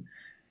like,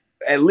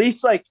 at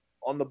least like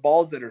on the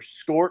balls that are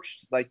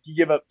scorched, like you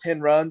give up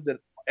 10 runs and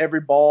every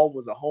ball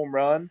was a home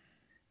run,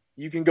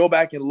 you can go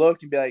back and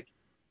look and be like,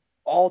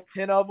 all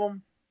 10 of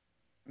them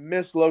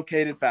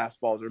mislocated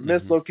fastballs or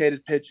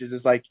mislocated pitches.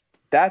 It's like,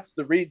 that's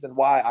the reason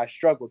why I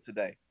struggled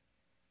today.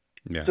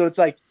 Yeah. So it's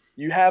like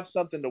you have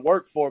something to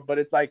work for, but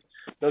it's like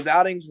those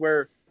outings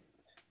where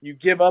you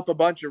give up a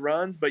bunch of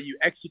runs, but you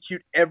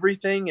execute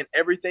everything and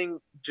everything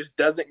just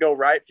doesn't go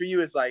right for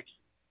you. Is like,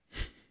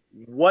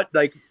 what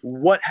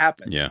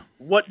happened? Yeah.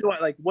 What do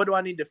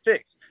I need to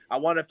fix? I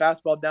want a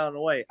fastball down and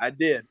away. I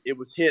did. It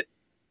was hit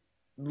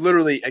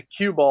literally a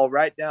cue ball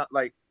right down,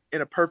 like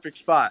in a perfect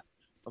spot.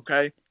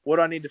 Okay. What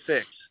do I need to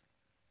fix?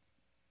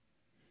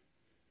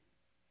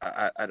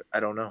 I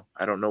don't know.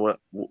 I don't know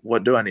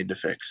what do I need to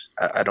fix?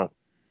 I don't.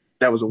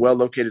 That was a well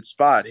located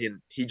spot.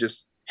 He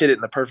just hit it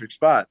in the perfect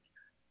spot.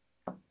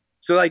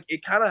 So like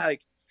it kind of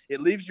like it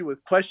leaves you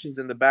with questions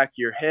in the back of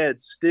your head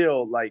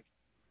still. Like,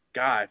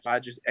 God, if I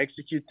just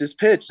execute this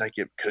pitch, like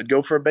it could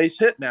go for a base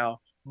hit now.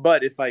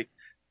 But if like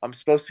I'm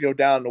supposed to go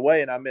down and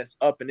away and I miss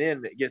up and in,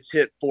 and it gets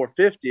hit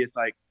 450. It's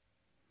like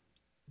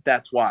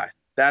that's why.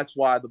 That's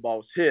why the ball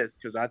was his,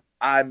 because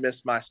I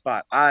missed my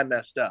spot. I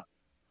messed up.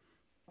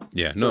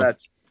 Yeah, so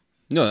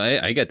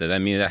I get that. I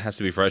mean, that has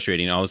to be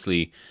frustrating.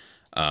 Obviously,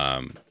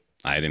 I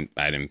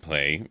didn't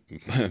play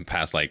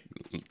past like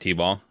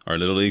T-ball or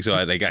Little League, so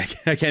I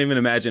can't even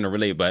imagine or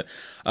relate. But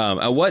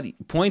at what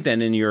point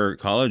then in your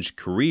college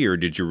career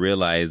did you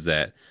realize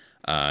that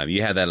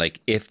you had that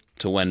like if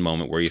to when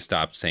moment where you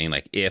stopped saying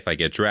like if I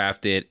get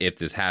drafted, if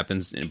this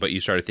happens, but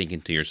you started thinking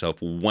to yourself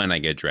when I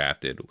get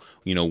drafted,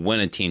 when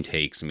a team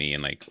takes me,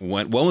 and like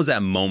when was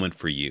that moment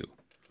for you?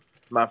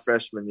 my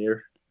freshman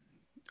year.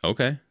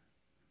 Okay.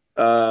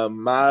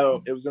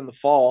 It was in the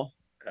fall.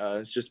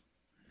 It's just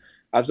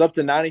I was up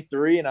to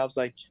 93, and I was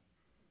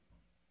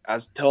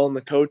telling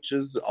the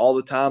coaches all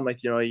the time, like,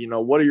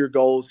 what are your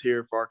goals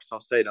here for Arkansas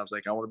State? And I was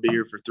like, I want to be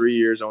here for 3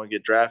 years. I want to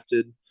get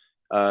drafted,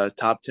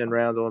 top 10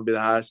 rounds. I want to be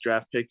the highest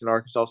draft pick in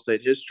Arkansas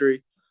State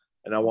history,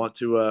 and I want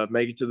to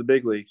make it to the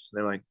big leagues. And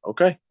they're like,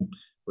 okay,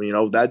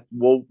 well, that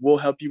we'll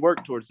help you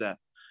work towards that.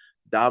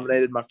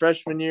 Dominated my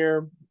freshman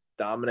year,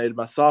 dominated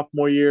my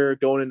sophomore year,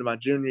 going into my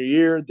junior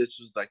year. This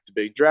was like the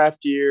big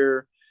draft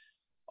year,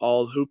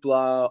 all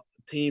hoopla,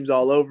 teams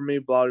all over me,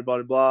 blah,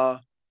 blah, blah,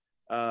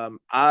 blah.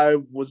 I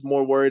was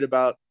more worried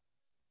about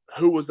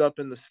who was up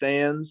in the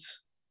stands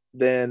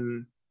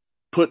than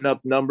putting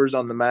up numbers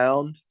on the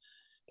mound,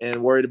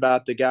 and worried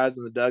about the guys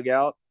in the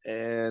dugout.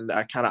 And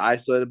I kind of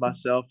isolated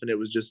myself, and it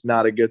was just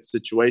not a good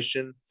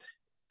situation.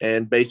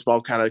 And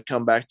baseball kind of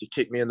come back to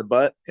kick me in the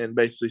butt and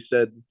basically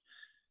said,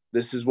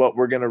 this is what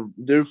we're going to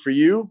do for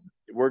you.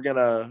 We're going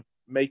to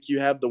make you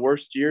have the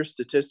worst year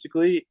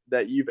statistically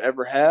that you've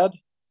ever had,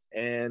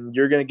 and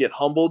you're going to get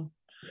humbled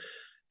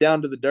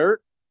down to the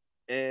dirt.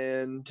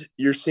 And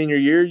your senior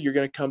year, you're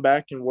going to come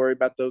back and worry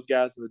about those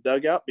guys in the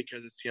dugout,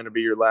 because it's going to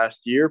be your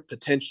last year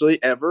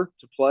potentially ever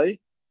to play.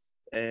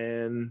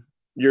 And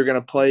you're going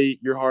to play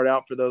your heart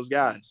out for those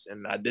guys.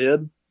 And I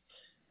did.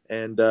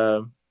 And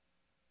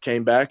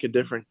came back a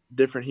different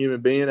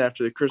human being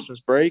after the Christmas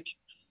break,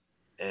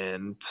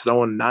 and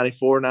throwing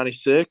 94,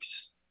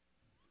 96.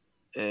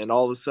 And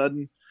all of a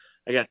sudden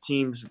I got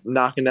teams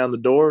knocking down the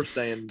door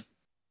saying,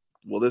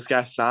 will this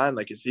guy sign?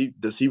 Like,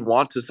 does he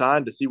want to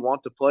sign? Does he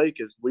want to play?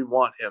 Because we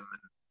want him.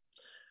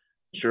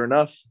 And sure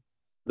enough,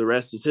 the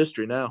rest is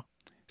history now.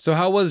 So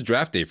how was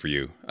draft day for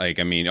you? Like,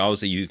 I mean,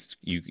 obviously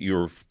you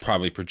were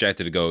probably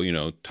projected to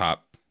go,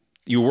 top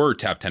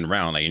 10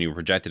 round, like, and you were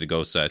projected to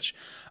go such.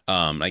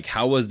 Like,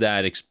 how was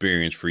that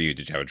experience for you?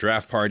 Did you have a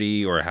draft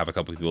party or have a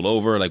couple of people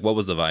over? Like, what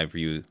was the vibe for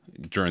you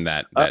during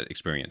that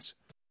experience?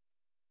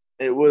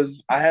 It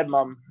was, it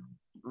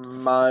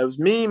was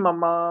me, my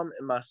mom,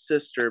 and my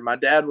sister. My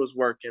dad was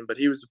working, but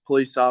he was a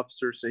police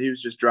officer, so he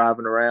was just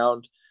driving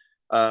around.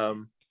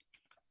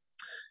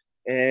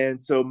 And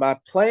so my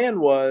plan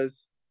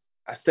was,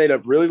 I stayed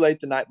up really late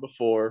the night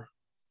before,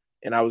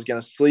 and I was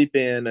going to sleep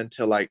in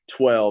until like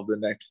 12 the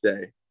next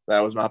day.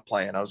 That was my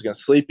plan. I was going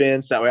to sleep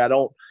in so that way I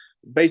don't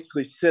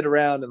basically sit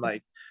around and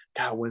like,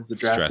 God, when's the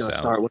draft going to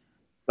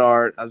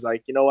start? I was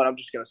like, you know what? I'm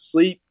just going to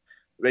sleep,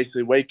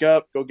 basically wake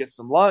up, go get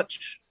some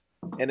lunch,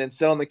 and then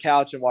sit on the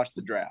couch and watch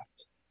the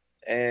draft.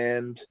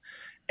 And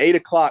 8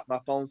 o'clock, my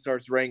phone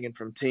starts ringing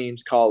from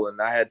teams calling.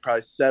 I had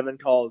probably 7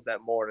 calls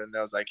that morning. And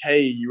I was like,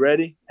 hey, you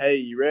ready? Hey,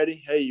 you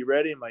ready? Hey, you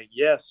ready? I'm like,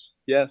 yes,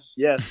 yes,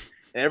 yes.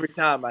 And every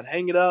time I'd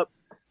hang it up,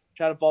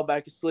 try to fall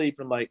back asleep.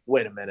 And I'm like,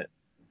 wait a minute.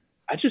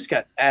 I just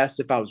got asked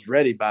if I was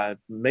ready by a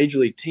major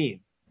league team.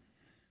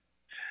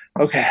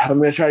 Okay, I'm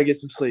going to try to get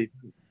some sleep.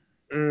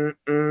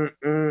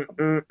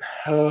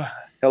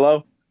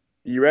 Hello?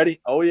 You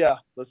ready? Oh, yeah,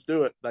 let's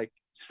do it. Like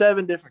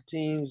 7 different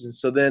teams. And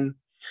so then,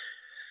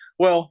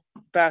 well,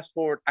 fast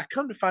forward. I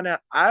come to find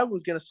out I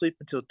was going to sleep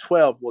until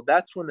 12. Well,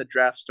 that's when the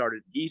draft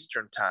started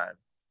Eastern time,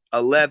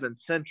 11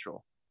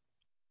 Central.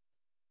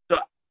 So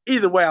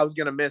either way, I was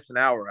going to miss an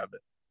hour of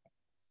it.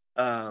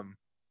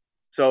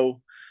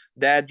 So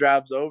Dad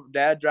drives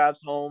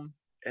home.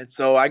 And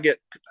so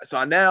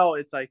now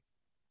it's like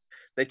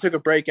they took a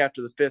break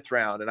after the 5th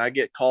round, and I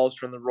get calls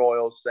from the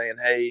Royals saying,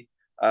 hey,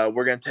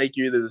 we're going to take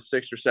you either the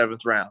 6th or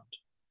 7th round.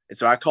 And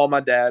so I call my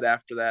dad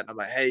after that, and I'm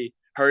like, hey,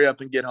 hurry up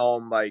and get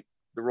home. Like,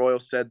 the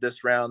Royals said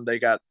this round they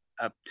got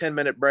a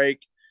 10-minute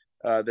break.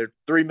 They're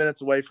 3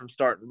 minutes away from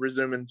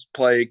resuming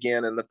play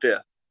again in the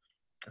 5th.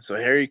 So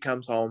Harry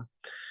comes home.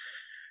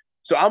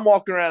 So I'm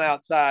walking around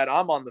outside.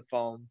 I'm on the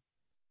phone.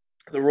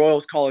 The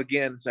Royals call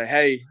again and say,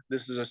 hey,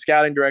 this is a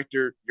scouting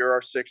director. You're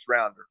our 6th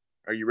rounder.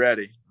 Are you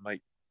ready? I'm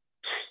like,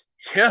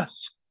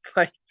 yes.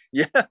 Like,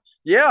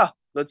 yeah,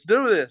 let's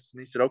do this. And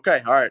he said,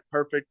 okay, all right,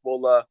 perfect.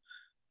 We'll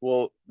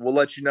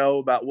let you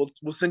know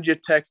we'll send you a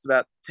text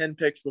about 10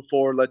 picks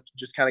before,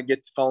 just kind of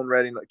get the phone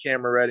ready and the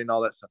camera ready and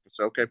all that stuff.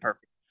 So, okay,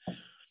 perfect.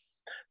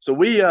 So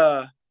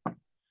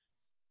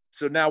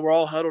so now we're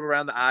all huddled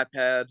around the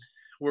iPad.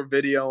 We're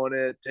videoing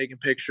it, taking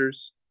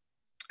pictures.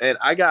 And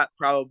I got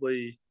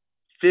probably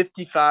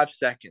 55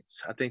 seconds.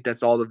 I think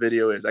that's all the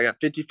video is. I got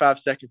 55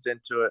 seconds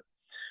into it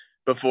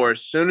before,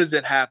 as soon as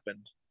it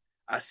happened,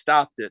 I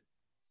stopped it.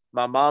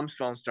 My mom's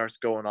phone starts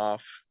going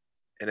off,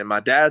 and then my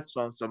dad's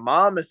phone. So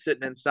mom is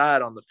sitting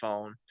inside on the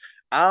phone.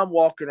 I'm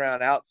walking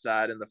around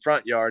outside in the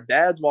front yard.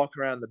 Dad's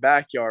walking around in the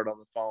backyard on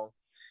the phone.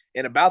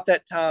 And about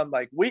that time,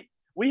 like we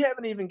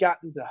haven't even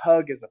gotten to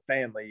hug as a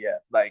family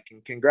yet. Like,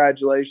 and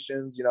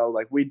congratulations,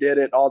 like we did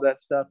it, all that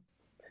stuff.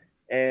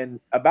 And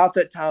about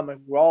that time, like,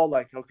 we're all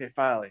like, okay,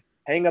 finally.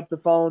 Hang up the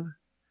phone.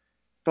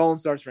 Phone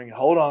starts ringing.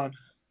 Hold on.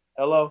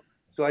 Hello.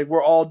 So like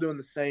we're all doing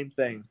the same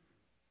thing.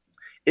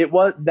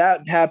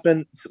 That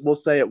happened, we'll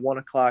say at 1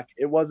 o'clock.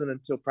 It wasn't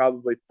until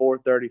probably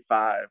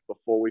 4:35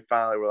 before we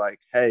finally were like,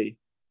 hey,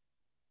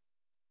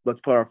 let's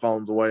put our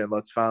phones away and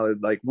let's finally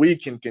we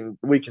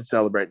can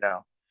celebrate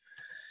now.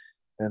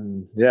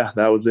 And yeah,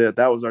 that was it.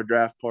 That was our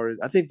draft party.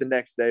 I think the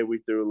next day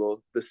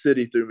the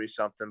city threw me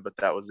something, but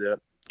that was it.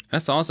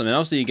 That's awesome. And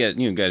also you got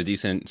a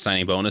decent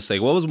signing bonus.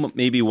 Like, what was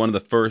maybe one of the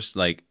first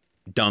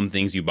dumb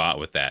things you bought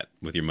with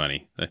your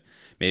money?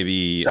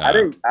 Maybe I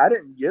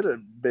didn't get a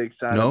big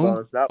signing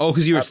bonus.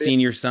 Because you were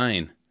senior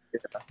sign.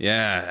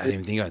 Yeah, I didn't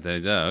even think about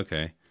that.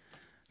 Okay,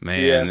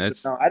 man,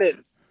 that's no, I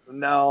didn't.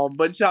 No,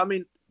 but I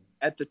mean,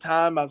 at the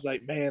time I was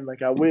like, man,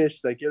 I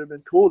wish it'd have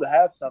been cool to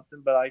have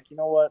something, but you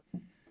know what?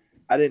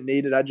 I didn't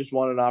need it. I just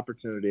wanted an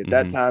opportunity. At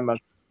that time, I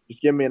was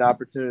just give me an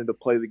opportunity to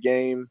play the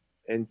game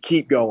and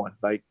keep going,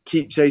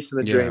 keep chasing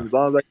the dream. As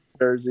long as I get a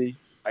jersey,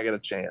 I get a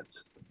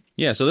chance.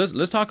 Yeah, so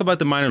let's talk about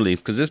the minor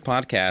leagues, because this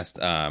podcast,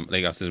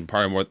 like I said,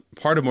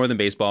 part of More Than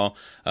Baseball.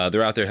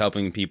 They're out there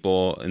helping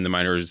people in the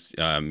minors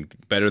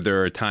better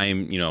their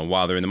time,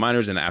 while they're in the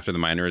minors and after the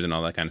minors and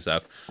all that kind of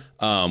stuff.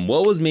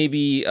 What was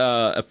maybe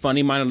a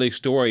funny minor league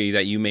story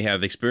that you may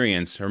have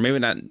experienced, or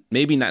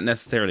maybe not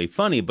necessarily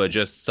funny, but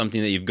just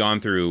something that you've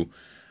gone through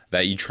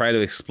that you try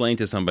to explain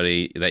to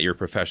somebody that you're a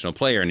professional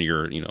player and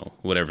you're,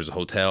 whatever's a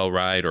hotel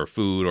ride or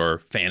food or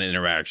fan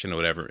interaction or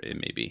whatever it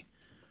may be?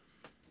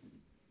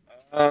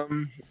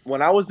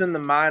 When I was in the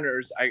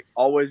minors, I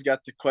always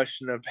got the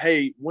question of,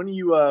 hey, when are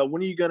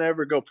you gonna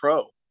ever go pro?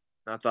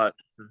 And I thought,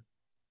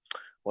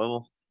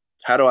 well,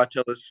 how do I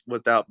tell this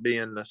without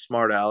being a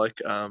smart aleck?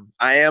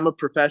 I am a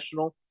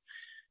professional.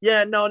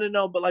 Yeah,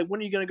 no, but when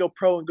are you gonna go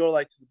pro and go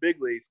to the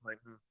big leagues? I'm like,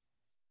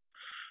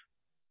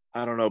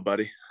 I don't know,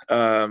 buddy.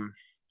 And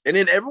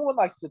then everyone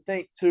likes to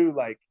think too,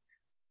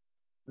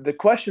 the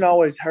question I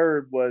always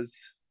heard was,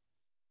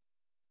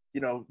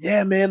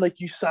 yeah, man,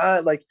 you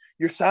signed,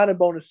 your signing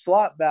bonus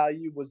slot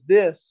value was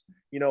this,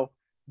 you're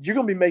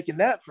going to be making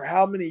that for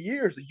how many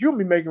years? You're going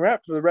to be making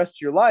that for the rest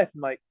of your life.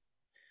 I'm like,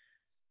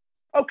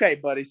 okay,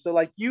 buddy. So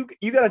you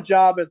got a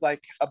job as a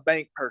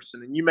bank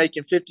person and you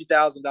making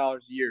 $50,000 a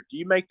year. Do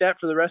you make that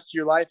for the rest of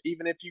your life,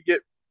 even if you get,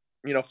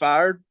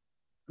 fired?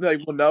 They're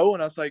like, well, no.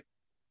 And I was like,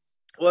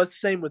 well, it's the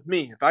same with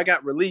me. If I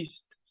got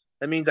released,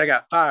 that means I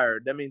got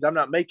fired. That means I'm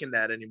not making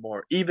that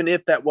anymore. Even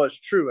if that was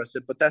true. I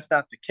said, but that's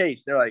not the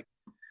case. They're like,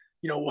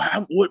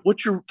 what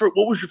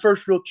was your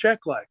first real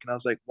check like? And I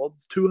was like, well,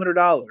 it's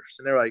 $200.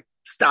 And they're like,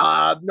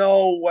 stop,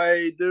 no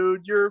way,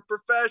 dude, you're a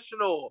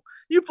professional.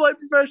 You play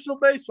professional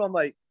baseball. I'm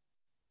like,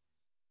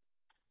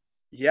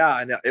 yeah,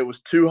 I know. It was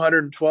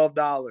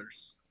 $212.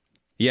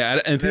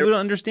 Yeah, and people don't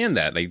understand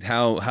that,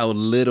 how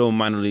little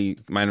minor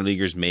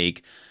leaguers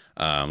make.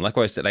 Like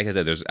I said,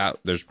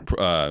 there's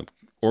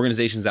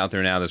organizations out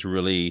there now that's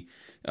really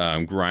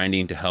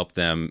grinding to help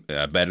them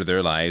better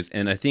their lives.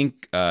 And I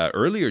think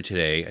earlier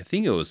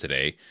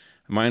today,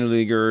 minor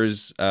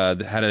leaguers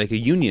had a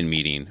union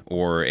meeting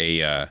or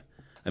a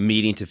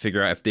meeting to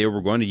figure out if they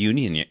were going to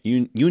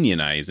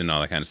unionize and all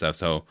that kind of stuff.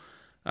 So,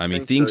 I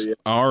mean, things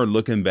are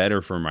looking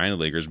better for minor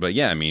leaguers. But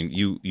yeah, I mean,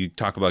 you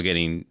talk about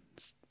being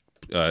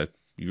a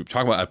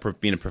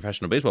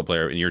professional baseball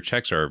player, and your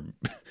checks are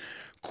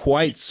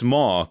quite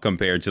small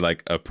compared to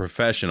a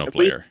professional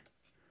player.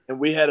 And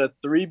we had a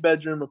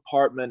 3-bedroom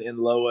apartment in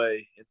Low A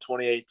in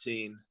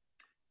 2018,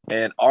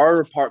 and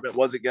our apartment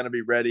wasn't going to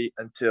be ready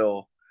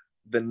until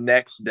the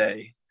next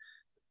day.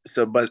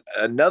 So, but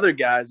another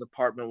guy's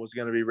apartment was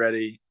going to be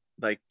ready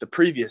the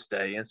previous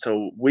day. And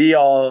so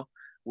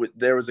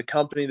there was a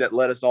company that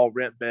let us all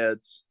rent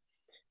beds.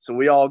 So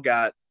we all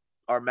got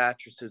our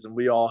mattresses and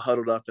we all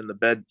huddled up in the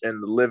bed in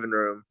the living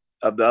room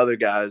of the other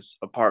guy's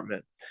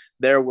apartment.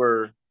 There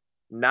were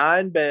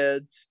 9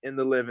 beds in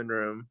the living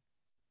room.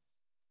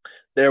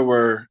 There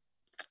were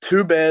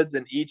 2 beds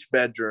in each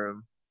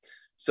bedroom.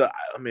 So,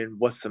 I mean,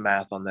 what's the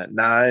math on that?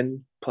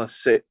 9 plus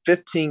 6,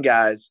 15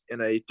 guys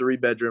in a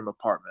 3-bedroom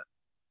apartment.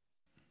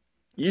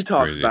 You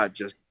talk about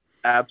just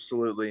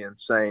absolutely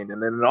insane.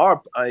 And then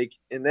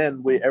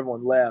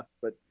everyone left,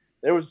 but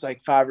there was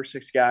 5 or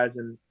 6 guys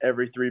in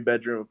every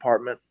 3-bedroom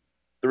apartment,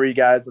 3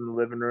 guys in the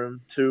living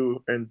room,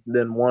 2, and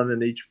then 1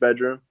 in each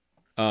bedroom.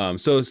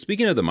 So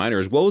speaking of the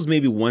minors, what was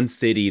maybe one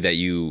city that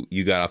you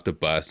got off the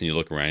bus and you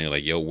look around and you're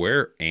like, yo,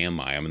 where am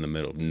I? I'm in the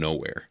middle of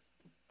nowhere.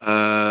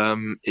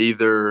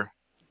 Either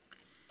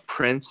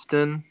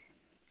Princeton.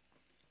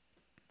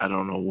 I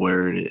don't know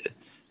where it is.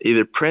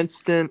 Either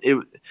Princeton.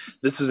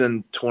 This was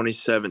in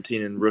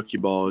 2017 in rookie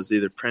ball. It was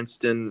either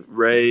Princeton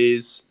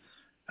Rays,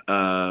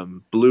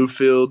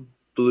 Bluefield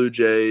Blue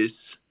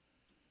Jays,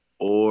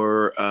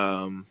 or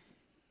there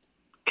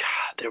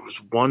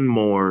was one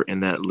more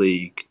in that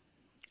league.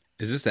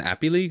 Is this the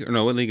Appy League? Or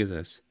no, what league is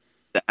this?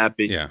 The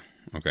Appy. Yeah.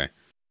 Okay.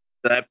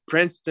 That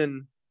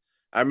Princeton,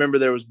 I remember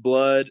there was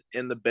blood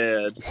in the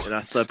bed, and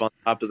I slept on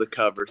top of the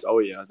covers. Oh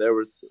yeah, there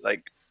was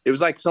it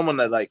was someone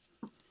that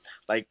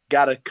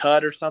got a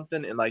cut or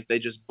something, and they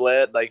just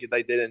bled. They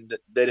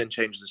didn't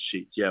change the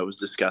sheets. Yeah, it was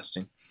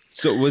disgusting.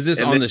 So was this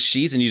on the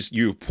sheets, and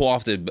you pull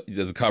off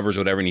the covers,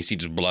 or whatever, and you see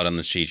just blood on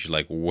the sheets? You're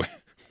like, where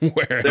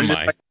am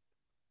I?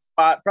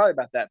 Probably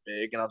about that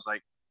big, and I was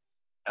like,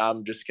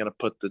 I'm just gonna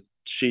put the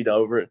sheet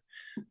over it.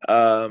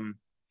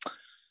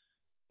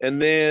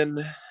 And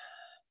then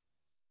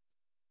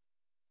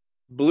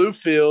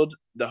Bluefield,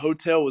 the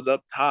hotel was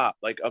up top,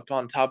 like up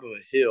on top of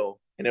a hill,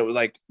 and it was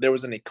like there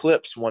was an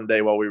eclipse one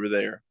day while we were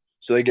there.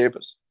 So they gave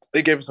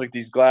us like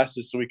these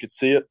glasses so we could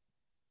see it.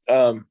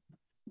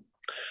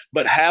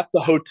 But half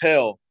the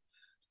hotel,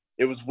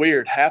 it was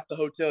weird. Half the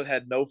hotel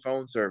had no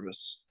phone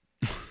service.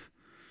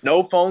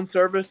 No phone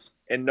service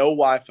and no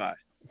Wi-Fi.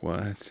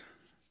 What?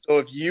 So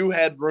if you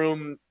had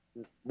room,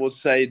 we'll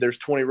say there's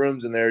 20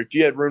 rooms in there. If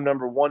you had room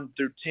number 1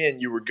 through 10,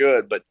 you were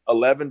good. But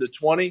 11 to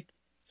 20,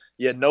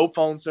 you had no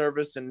phone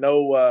service and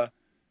no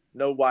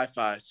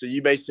Wi-Fi. So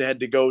you basically had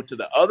to go to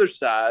the other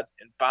side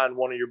and find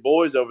one of your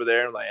boys over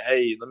there and like,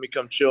 hey, let me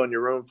come chill in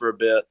your room for a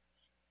bit,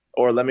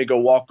 or let me go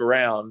walk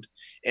around.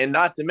 And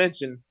not to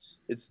mention,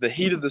 it's the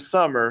heat of the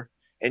summer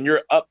and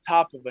you're up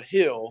top of a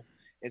hill.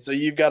 And so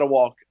you've got to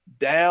walk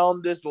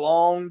down this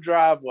long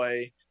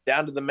driveway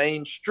down to the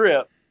main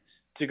strip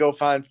to go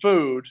find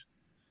food,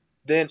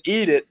 then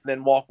eat it,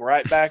 then walk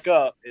right back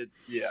up.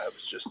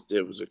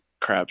 It was a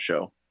crap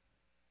show.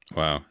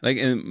 Wow. Like,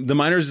 and the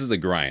minors is the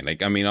grind.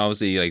 Like, I mean,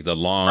 obviously, like the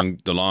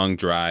long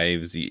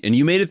drives, and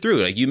you made it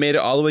through. Like, you made it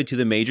all the way to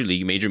the major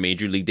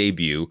league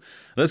debut.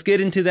 Let's get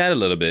into that a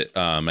little bit.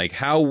 Like,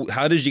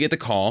 how did you get the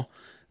call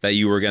that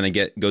you were going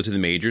to go to the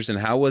majors, and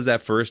how was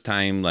that first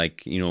time,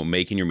 like, you know,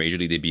 making your major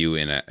league debut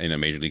in a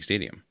major league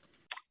stadium?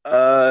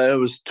 It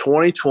was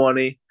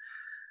 2020.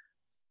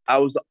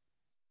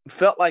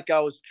 Felt like I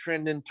was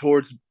trending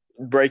towards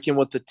breaking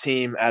with the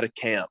team at a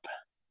camp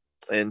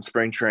in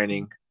spring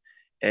training.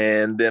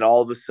 And then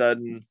all of a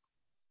sudden,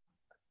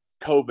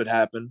 COVID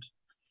happened.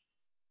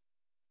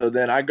 So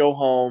then I go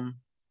home,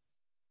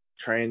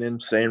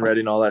 training, staying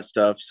ready, and all that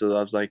stuff. So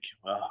I was like,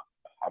 well,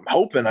 I'm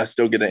hoping I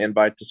still get an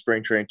invite to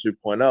Spring Train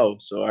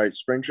 2.0. So, all right,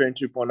 Spring Train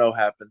 2.0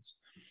 happens.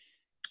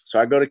 So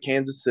I go to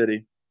Kansas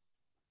City.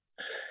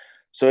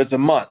 So it's a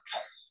month.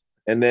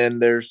 And then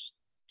there's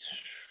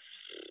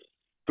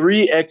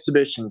 3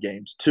 exhibition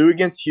games, 2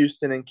 against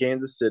Houston and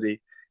Kansas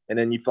City. And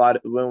then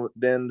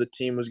then the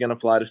team was going to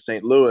fly to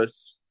St.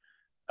 Louis.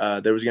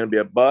 There was going to be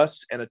a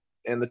bus and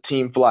the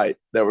team flight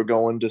that were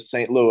going to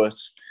St.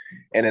 Louis.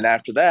 And then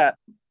after that,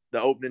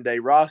 the opening day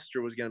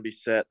roster was going to be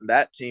set, and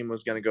that team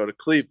was going to go to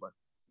Cleveland.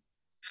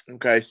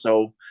 Okay,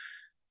 so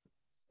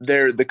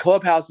the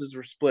clubhouses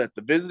were split.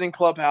 The visiting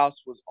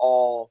clubhouse was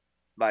all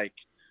like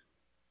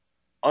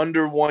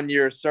under 1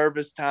 year of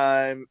service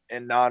time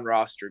and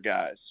non-roster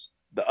guys.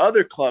 The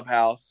other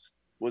clubhouse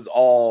was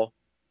all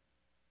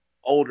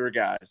older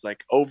guys,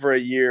 like over a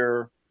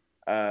year,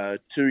 2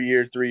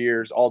 years, 3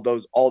 years, all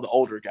the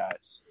older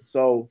guys.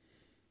 So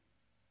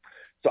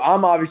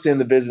I'm obviously in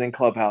the visiting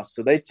clubhouse.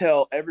 So they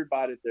tell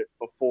everybody that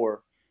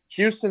before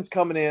Houston's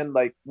coming in,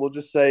 like, we'll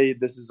just say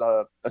this is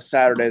a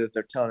Saturday that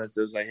they're telling us.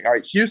 It was like, all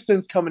right,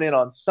 Houston's coming in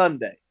on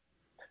Sunday.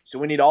 So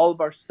we need all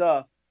of our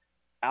stuff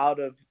out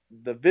of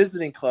the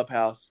visiting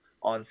clubhouse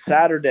on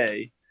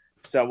Saturday.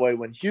 So that way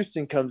when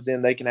Houston comes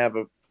in, they can have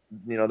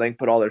they can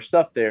put all their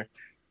stuff there.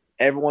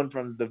 Everyone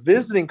from the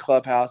visiting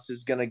clubhouse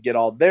is going to get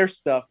all their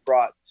stuff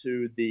brought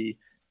to the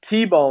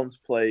T-Bone's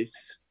place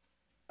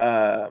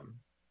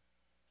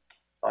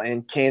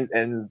in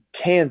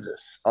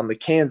Kansas, on the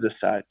Kansas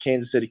side,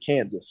 Kansas City,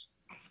 Kansas.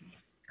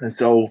 And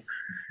so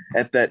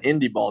at that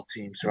indie ball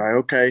team, so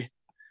okay.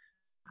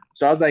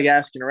 So I was like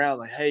asking around,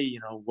 like, hey,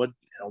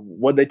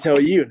 what'd they tell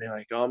you? And they're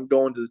like, oh, I'm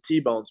going to the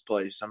T-Bone's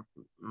place. I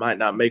might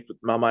not make the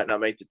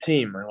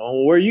team. I'm like,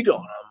 well, where are you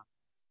going?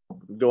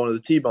 I'm going to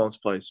the T-Bone's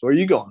place. Where are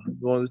you going? I'm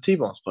going to the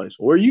T-Bone's place.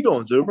 Well, where are you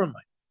going, Zuber? I'm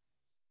like,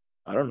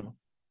 I don't know.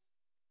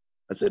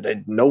 I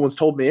said, no one's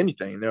told me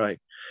anything. And they're like,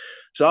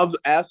 so I was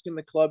asking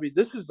the clubbies,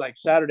 this is like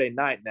Saturday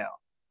night now.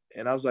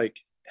 And I was like,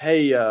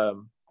 hey,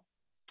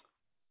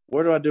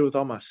 what do I do with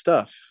all my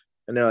stuff?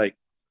 And they're like,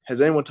 has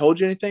anyone told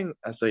you anything?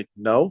 I say,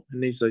 no.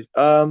 And he's like,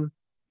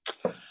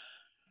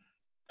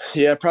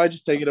 yeah, probably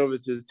just take it over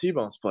to the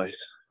T-Bone's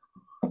place.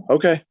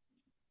 Okay.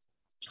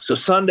 So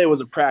Sunday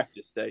was a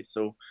practice day.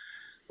 So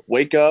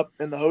wake up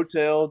in the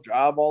hotel,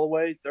 drive all the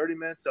way 30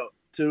 minutes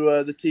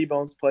to the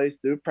T-Bone's place,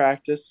 do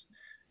practice.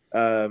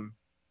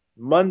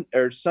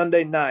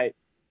 Sunday night,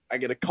 I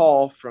get a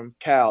call from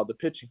Cal, the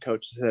pitching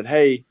coach, that said,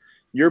 hey,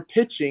 you're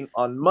pitching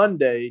on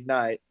Monday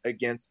night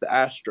against the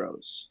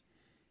Astros.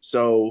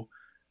 So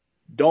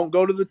don't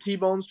go to the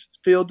T-Bone's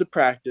field to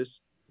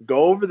practice.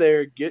 Go over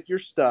there, get your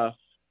stuff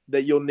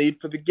that you'll need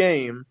for the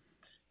game,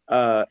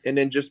 and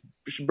then just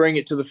bring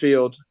it to the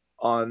field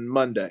on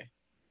Monday.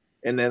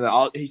 And then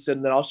he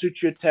said, then I'll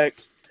shoot you a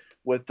text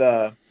with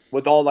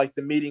all like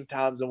the meeting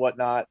times and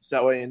whatnot. So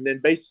that way, and then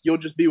basically you'll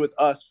just be with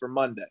us for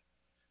Monday.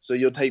 So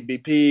you'll take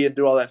BP and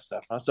do all that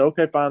stuff. I said,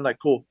 okay, fine, like,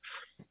 cool.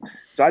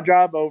 So I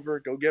drive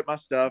over, go get my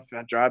stuff, and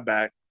I drive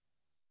back.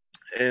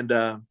 And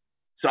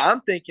so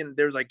I'm thinking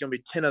there's like going to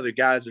be 10 other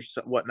guys or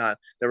whatnot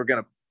that were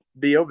going to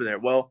be over there.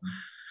 Well,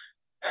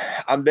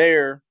 I'm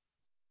there,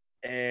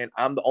 and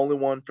I'm the only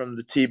one from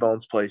the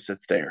T-Bone's place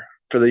that's there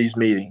for these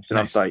meetings. And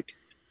nice. I was like,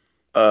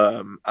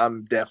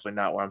 I'm definitely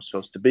not where I'm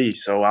supposed to be.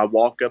 So I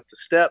walk up the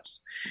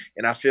steps,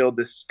 and I feel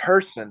this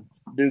person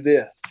do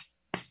this.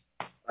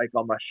 like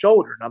on my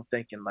shoulder, and I'm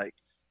thinking like,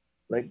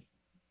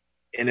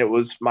 and it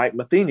was Mike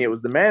Matheny. It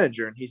was the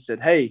manager, and he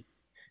said, "Hey,"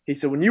 he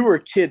said, "when you were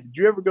a kid, did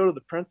you ever go to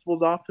the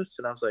principal's office?"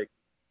 And I was like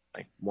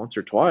once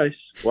or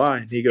twice. Why?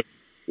 And he goes,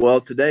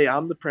 "Well, today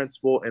I'm the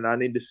principal, and I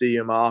need to see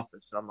you in my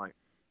office." And I'm like,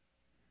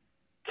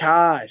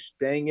 "Gosh,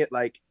 dang it!"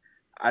 Like,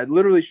 I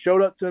literally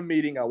showed up to a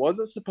meeting I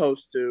wasn't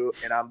supposed to,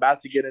 and I'm about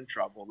to get in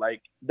trouble.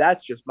 Like,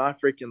 that's just my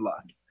freaking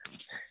luck.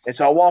 And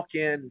so I walk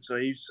in, and so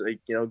he's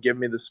like, give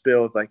me the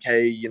spill. It's like,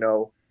 "Hey,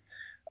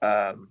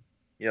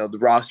 the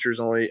roster is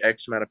only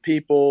X amount of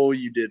people.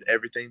 You did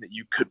everything that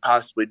you could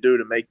possibly do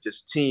to make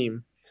this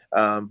team.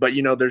 But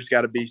there's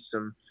got to be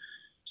some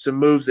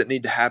moves that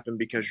need to happen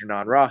because you're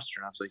non-roster."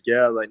 And I was like,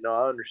 "Yeah, like, no,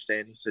 I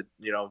understand." He said,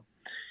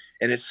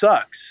 and it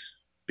sucks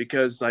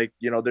because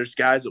there's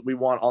guys that we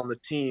want on the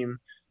team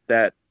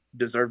that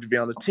deserve to be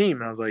on the team.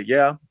 And I was like,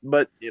 "Yeah,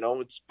 but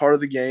it's part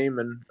of the game,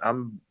 and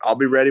I'll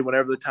be ready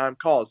whenever the time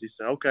calls." He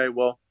said, "Okay,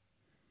 well,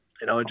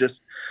 I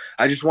just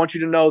want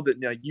you to know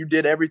that you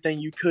did everything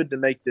you could to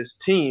make this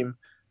team.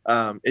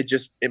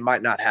 It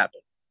might not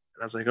happen."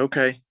 And I was like,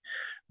 "Okay,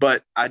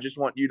 but I just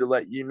want you to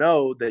let you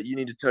know that you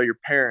need to tell your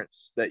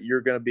parents that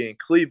you're going to be in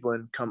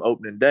Cleveland come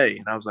opening day."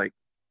 And I was like,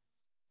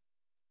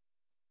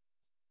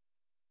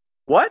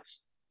 "What?"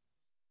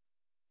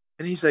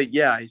 And he's like,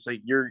 "Yeah." He's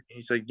like,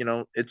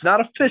 "It's not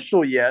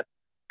official yet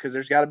because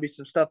there's got to be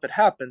some stuff that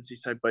happens." He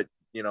said, "But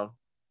you'll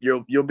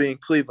be in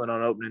Cleveland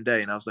on opening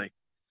day." And I was like,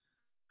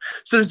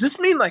 "So does this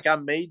mean like I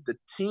made the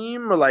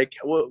team or like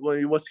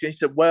what's?" He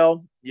said,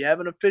 "Well, you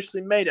haven't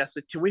officially made it." I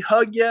said, "Can we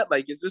hug yet?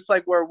 Like, is this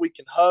like where we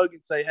can hug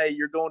and say, 'Hey,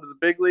 you're going to the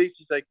big leagues'?"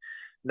 He's like,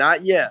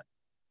 "Not yet."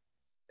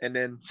 And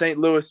then St.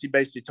 Louis, he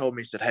basically told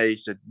me, he said, "Hey," he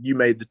said, "you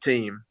made the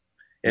team."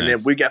 And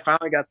Nice. then we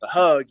finally got the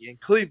hug in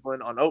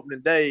Cleveland on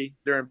opening day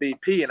during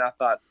BP, and I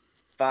thought,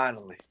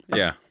 finally,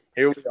 Yeah.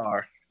 here we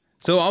are.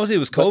 So obviously it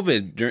was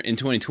COVID in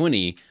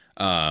 2020.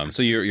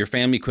 So your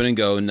family couldn't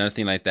go,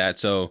 nothing like that.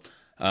 So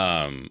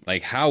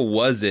like, how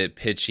was it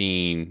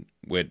pitching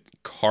with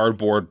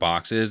cardboard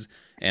boxes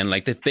and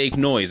like the fake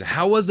noise?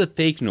 How was the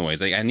fake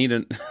noise? Like,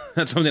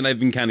 that's something I've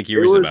been kind of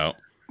curious about.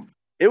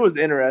 It was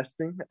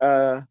interesting.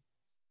 I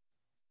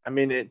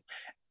mean, it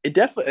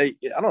definitely,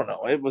 I don't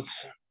know. It was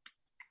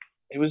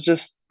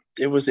interesting.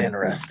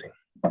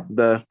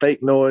 The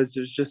fake noise,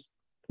 it was just,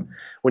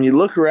 when you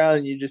look around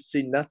and you just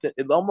see nothing,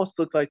 it almost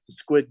looked like the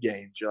Squid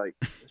Games. You're like,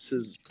 this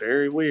is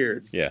very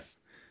weird. Yeah.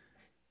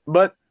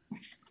 But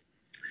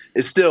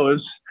you're still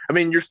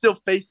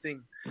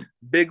facing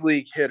big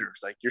league hitters.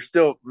 Like,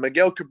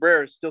 Miguel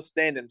Cabrera is still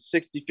standing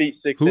 60 feet,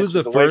 6 Who inches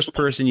was the away first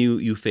from person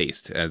you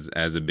faced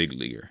as a big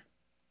leaguer?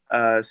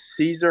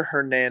 Cesar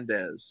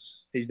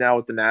Hernandez. He's now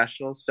with the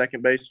Nationals.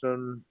 Second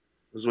baseman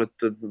was with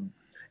the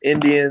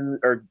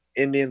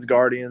Indians,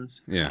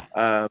 Guardians. Yeah.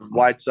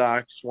 White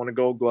Sox won a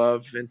Gold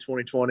Glove in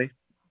 2020.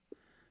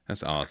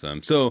 That's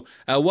awesome. So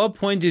at what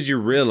point did you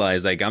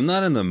realize, like, I'm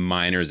not in the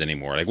minors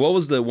anymore? Like, what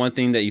was the one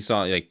thing that you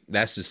saw, like,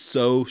 that's just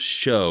so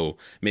show?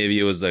 Maybe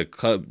it was the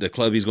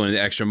club he's going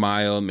the extra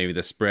mile, maybe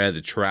the spread,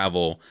 the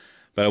travel.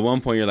 But at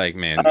one point you're like,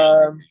 man.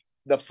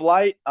 The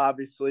flight,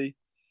 obviously.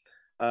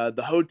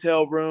 The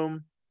hotel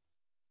room.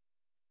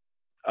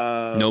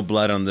 No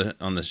blood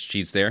on the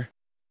sheets there?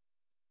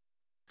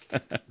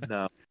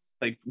 No.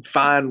 Like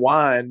fine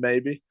wine,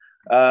 maybe.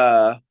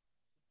 The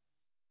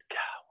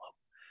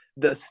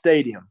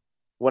stadium.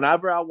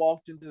 Whenever I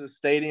walked into the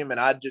stadium and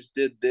I just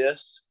did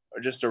this or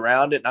just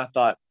around it, and I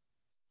thought,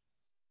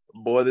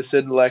 boy, this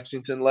isn't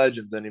Lexington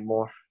Legends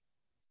anymore.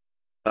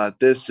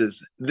 This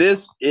is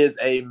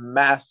a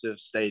massive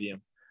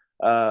stadium.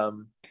 Yeah,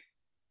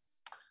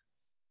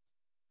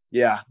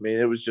 I mean,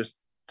 it was just,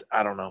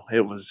 I don't know,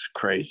 it was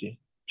crazy.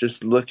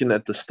 Just looking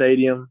at the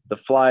stadium, the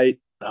flight,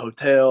 the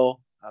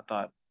hotel, I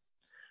thought,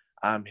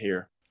 I'm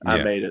here.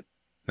 I made it.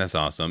 That's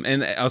awesome.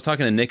 And I was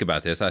talking to Nick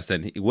about this. I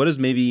said, what is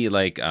maybe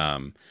like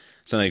some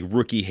like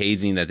rookie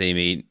hazing that they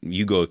made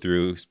you go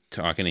through,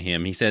 talking to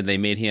him? He said they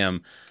made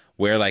him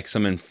wear like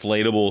some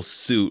inflatable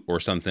suit or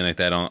something like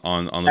that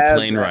on the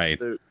plane ride.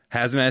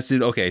 Hazmat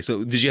suit. Okay,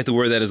 so did you have to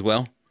wear that as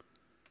well?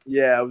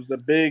 Yeah, it was a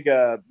big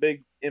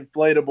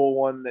inflatable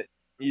one that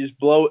you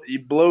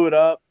blew it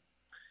up.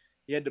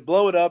 You had to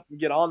blow it up and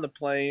get on the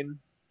plane,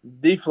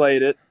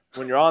 deflate it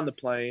when you're on the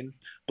plane,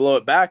 blow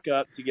it back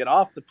up to get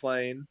off the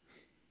plane,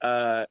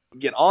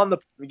 get on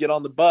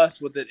the bus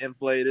with it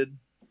inflated,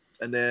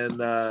 and then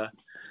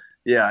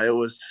it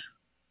was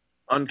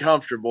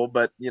uncomfortable,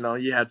 but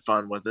you had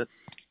fun with it.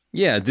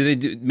 Yeah,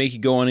 did they make you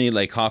go on any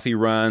like coffee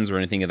runs or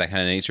anything of that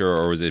kind of nature,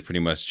 or was it pretty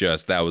much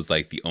just that was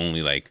like the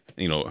only like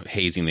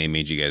hazing they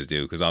made you guys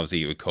do? Because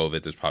obviously with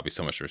COVID, there's probably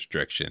so much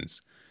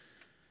restrictions.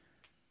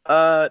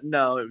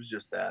 No, it was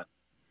just that.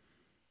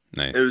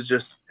 Nice. It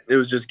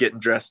was just getting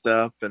dressed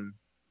up and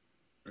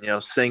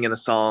singing a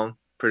song.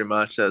 Pretty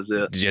much, that's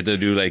it. Did you have to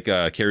do like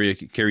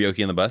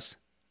karaoke on the bus?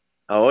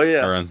 Oh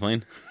yeah, or on the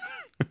plane?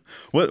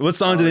 What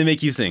song did they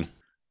make you sing?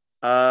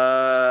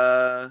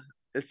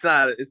 It's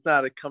not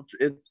a comfort.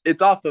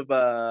 It's off of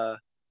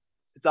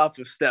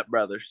Step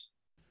Brothers.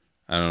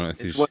 I don't know.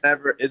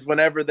 It's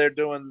whenever they're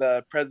doing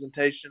the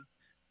presentation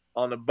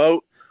on the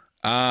boat.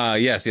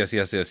 Yes.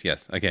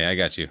 Okay, I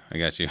got you.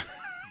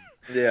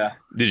 Yeah.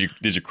 Did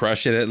you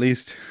crush it at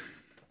least?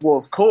 Well,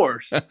 of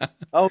course.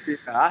 Oh, yeah.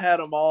 I had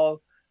them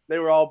all. They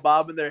were all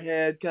bobbing their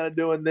head, kind of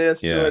doing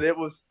this Yeah. to it. It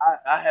was.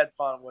 I had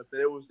fun with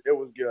it. It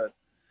was good.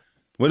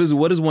 What is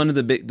one of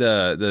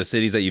the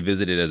cities that you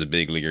visited as a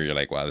big leaguer? You're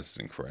like, wow, this is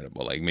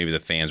incredible. Like maybe the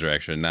fans are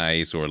extra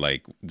nice, or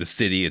like the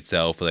city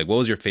itself. Like, what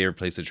was your favorite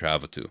place to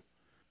travel to?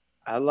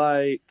 I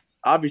like.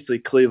 Obviously,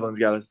 Cleveland's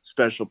got a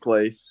special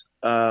place.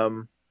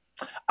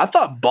 I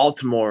thought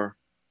Baltimore,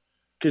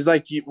 because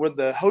like where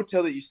the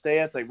hotel that you stay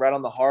at, it's like right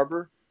on the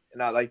harbor,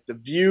 and I like the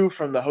view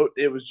from the hotel.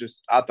 It was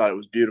just. I thought it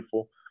was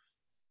beautiful.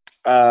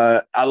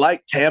 I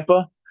like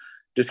Tampa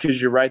just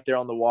because you're right there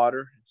on the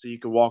water. So you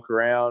can walk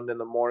around in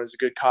the mornings.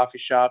 Good coffee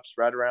shops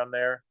right around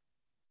there.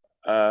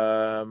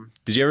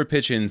 Did you ever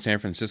pitch in San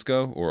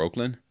Francisco or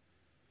Oakland?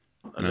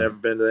 I've never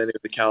been to any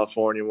of the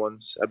California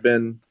ones. I've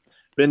been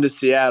to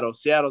Seattle.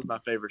 Seattle's my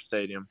favorite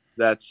stadium.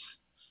 That's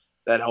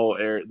that whole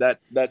area.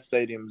 That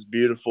stadium's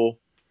beautiful.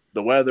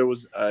 The weather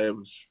was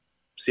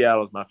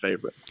Seattle's my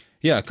favorite.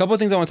 Yeah, a couple of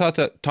things I want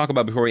to talk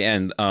about before we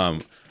end.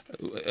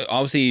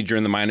 Obviously,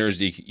 during the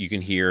minors, you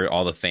can hear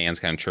all the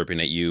fans kind of chirping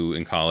at you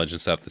in college and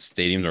stuff. The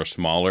stadiums are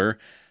smaller.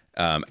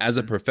 As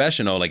a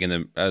professional, like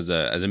as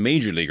a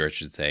major leaguer, I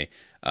should say,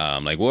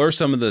 like what are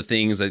some of the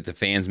things that the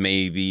fans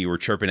maybe were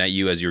chirping at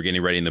you as you were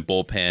getting ready in the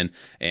bullpen,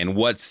 and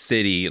what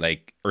city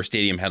like or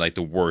stadium had like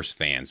the worst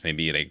fans?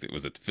 Maybe like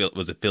was it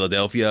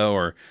Philadelphia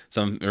or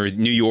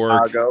New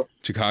York,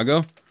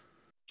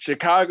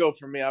 Chicago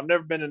for me. I've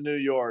never been to New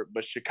York,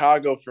 but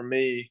Chicago for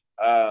me.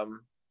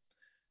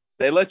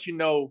 They let you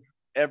know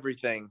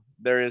everything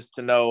there is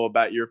to know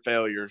about your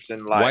failures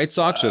in life. White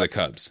Sox or the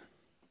Cubs?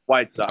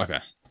 White Sox. Okay.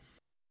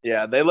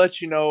 Yeah, they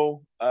let you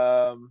know.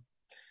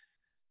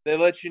 They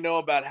let you know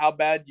about how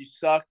bad you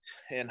sucked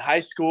in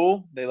high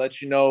school. They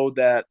let you know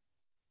that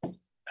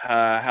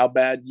how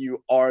bad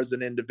you are as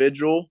an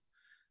individual.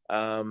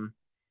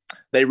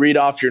 They read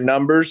off your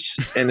numbers,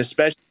 and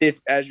especially if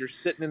as you're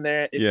sitting in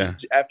there,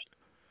 after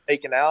you're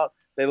taken out,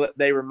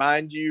 they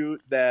remind you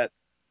that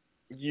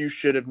you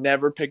should have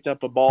never picked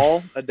up a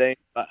ball a day.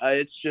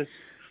 It's just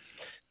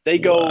they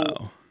go.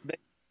 Wow.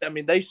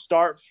 They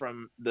start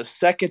from the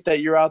second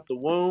that you're out the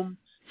womb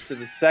to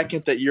the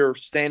second that you're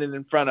standing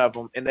in front of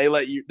them, and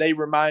they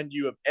remind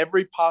you of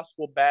every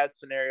possible bad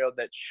scenario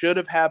that should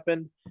have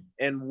happened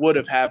and would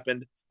have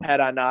happened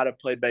had I not have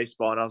played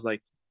baseball. And I was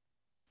like,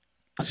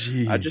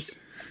 jeez. I just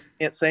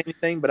can't say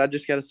anything, but I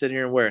just got to sit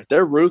here and wear it.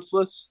 They're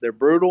ruthless. They're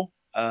brutal.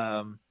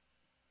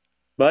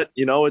 But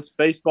it's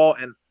baseball,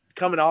 and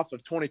coming off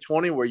of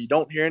 2020 where you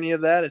don't hear any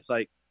of that, it's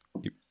like,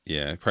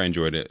 yeah, I probably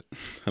enjoyed it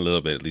a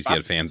little bit. At least you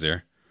had fans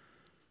there.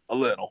 A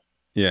little.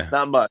 Yeah.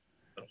 Not much.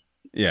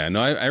 Yeah,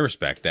 no, I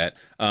respect that.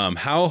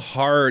 How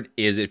hard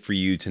is it for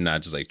you to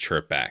not just like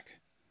chirp back?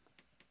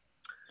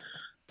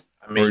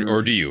 I mean,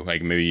 or do you?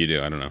 Like maybe you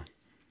do. I don't know.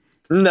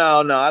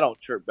 No, I don't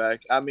chirp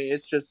back. I mean,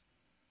 it's just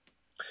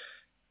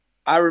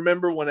I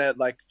remember when at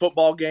like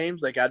football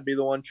games, like I'd be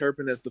the one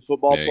chirping at the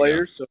football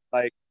players. So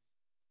like,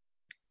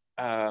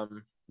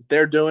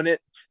 they're doing it.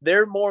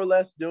 They're more or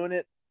less doing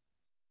it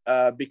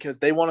because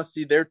they want to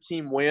see their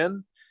team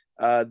win.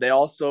 They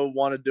also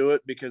want to do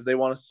it because they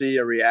want to see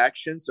a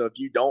reaction. So if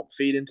you don't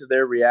feed into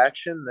their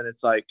reaction, then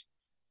it's like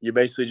you're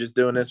basically just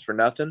doing this for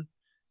nothing.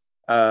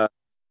 And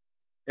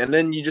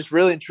then you just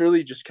really and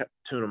truly just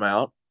tune them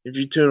out. If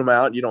you tune them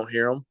out, you don't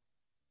hear them.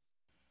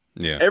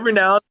 Yeah. Every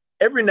now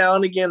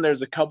and again,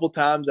 there's a couple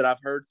times that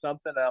I've heard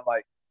something and I'm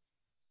like,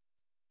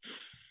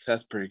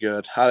 that's pretty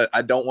good.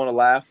 I don't want to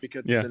laugh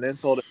because it's an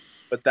insult,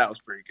 but that was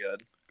pretty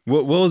good.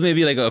 What was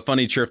maybe like a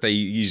funny chirp that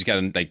you just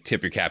gotta like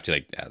tip your cap to?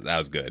 Like that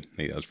was good. I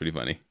think that was pretty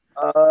funny.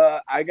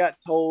 I got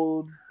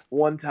told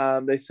one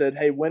time, they said,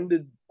 "Hey, when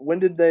did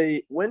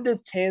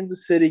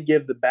Kansas City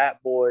give the Bat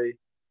Boy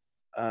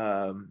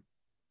a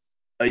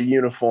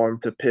uniform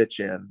to pitch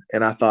in?"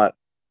 And I thought,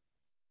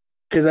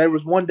 because there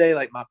was one day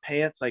like my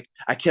pants, like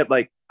I kept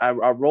like I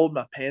rolled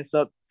my pants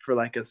up for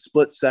like a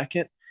split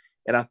second,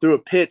 and I threw a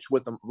pitch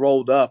with them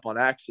rolled up on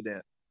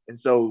accident, and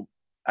so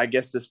I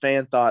guess this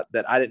fan thought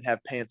that I didn't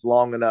have pants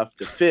long enough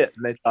to fit,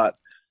 and they thought.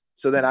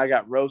 So then I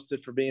got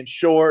roasted for being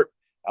short.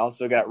 I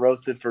also got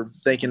roasted for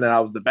thinking that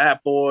I was the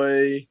Bat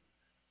Boy.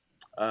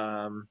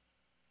 Yeah,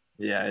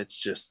 it's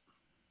just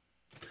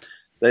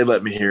they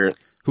let me hear it.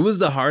 Who's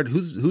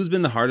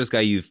been the hardest guy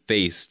you've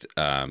faced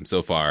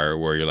so far?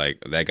 Where you're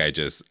like, that guy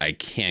I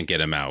can't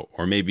get him out,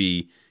 or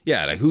maybe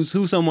like who's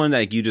someone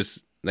like you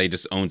just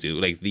owns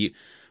you? Like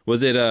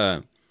was it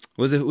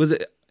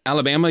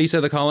Alabama? You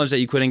said the college that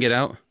you couldn't get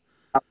out.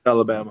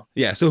 Alabama.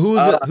 Yeah. So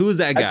who's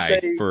that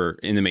guy for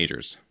in the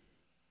majors?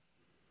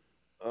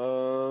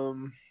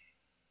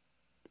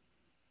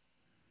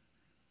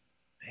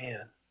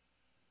 Man,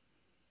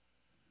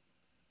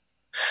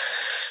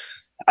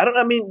 I don't.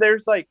 I mean,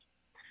 there's like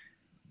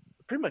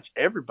pretty much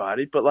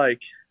everybody, but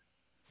like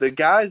the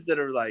guys that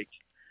are like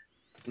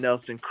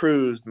Nelson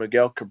Cruz,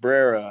 Miguel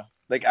Cabrera.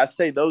 Like I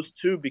say those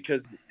two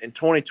because in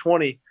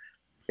 2020,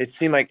 it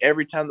seemed like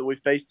every time that we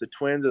faced the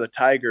Twins or the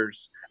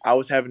Tigers, I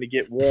was having to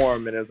get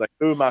warm, and it was like,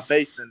 who am I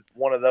facing?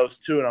 One of those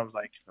two, and I was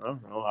like, oh,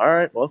 all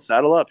right, well,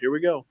 saddle up, here we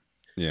go.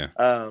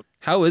 Yeah.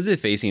 How is it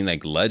facing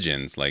like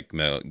legends like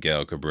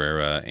Miguel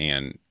Cabrera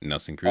and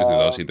Nelson Cruz? Because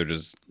obviously they're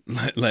just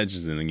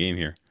legends in the game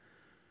here.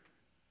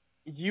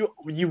 You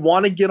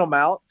want to get them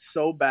out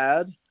so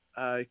bad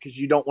because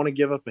you don't want to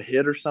give up a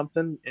hit or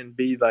something and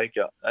be like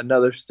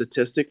another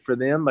statistic for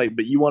them. Like,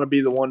 but you want to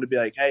be the one to be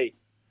like, hey,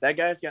 that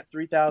guy's got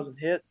 3,000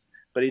 hits,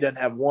 but he doesn't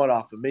have one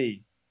off of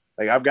me.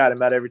 Like, I've got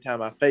him out every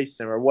time I face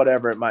him or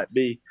whatever it might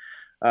be.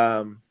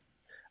 I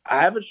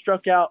haven't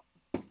struck out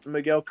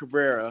Miguel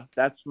Cabrera.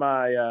 That's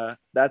my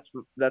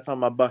that's on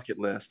my bucket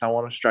list. I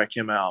want to strike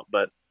him out,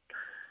 but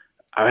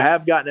I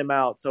have gotten him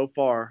out so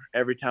far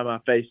every time I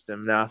faced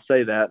him. Now I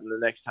say that, and the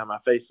next time I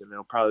face him,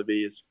 it'll probably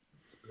be his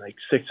like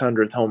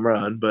 600th home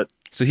run. But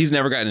so he's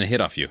never gotten a hit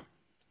off you.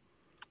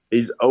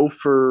 He's 0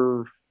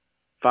 for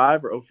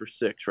 5 or 0 for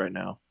 6 right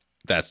now.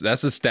 That's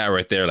a stat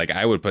right there. Like,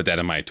 I would put that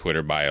in my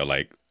Twitter bio.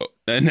 Like,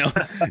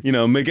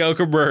 no, Miguel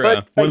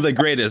Cabrera, one of the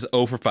greatest,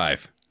 0 for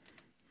 5.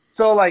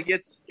 So like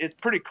it's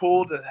pretty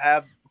cool to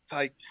have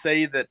like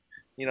say that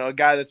a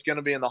guy that's going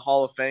to be in the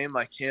Hall of Fame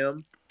like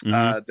him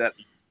that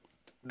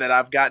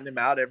I've gotten him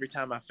out every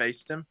time I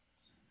faced him.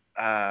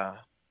 I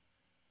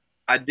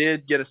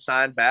did get a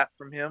signed bat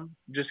from him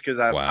just because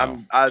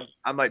I'm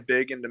like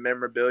big into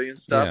memorabilia and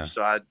stuff. Yeah.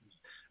 So I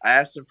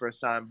asked him for a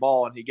signed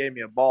ball, and he gave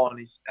me a ball, and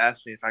he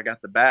asked me if I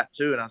got the bat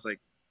too, and I was like,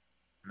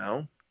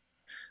 no.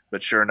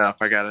 But sure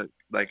enough, I got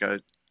a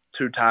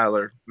 2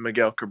 Tyler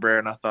Miguel Cabrera,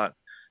 and I thought,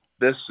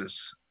 this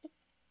is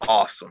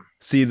awesome.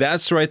 See,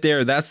 that's right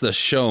there. That's the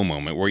show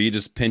moment where you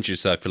just pinch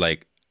yourself. You're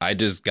like, I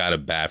just got a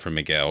bat from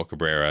Miguel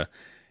Cabrera.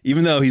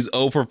 Even though he's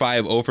 0 for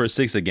 5, 0 for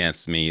 6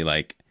 against me,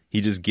 like, he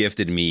just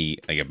gifted me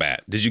like a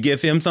bat. Did you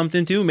give him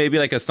something too? Maybe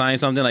like a sign,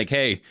 something like,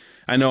 hey,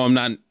 I know I'm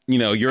not,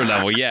 your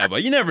level. Yeah,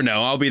 but you never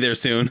know. I'll be there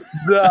soon.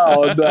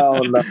 No.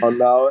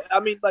 I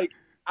mean, like,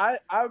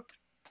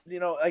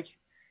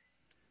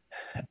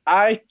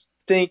 I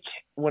think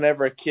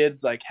whenever a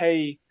kid's like,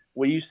 hey,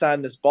 will you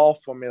sign this ball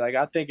for me? Like,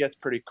 I think that's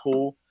pretty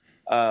cool.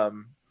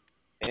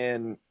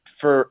 And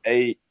for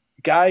a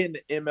guy in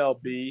the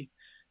MLB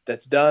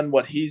that's done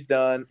what he's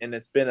done and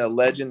it's been a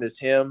legend as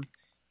him,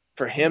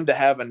 for him to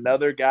have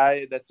another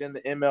guy that's in the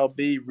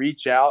MLB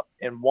reach out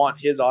and want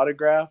his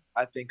autograph,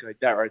 I think like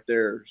that right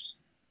there is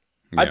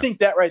I think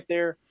that right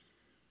there,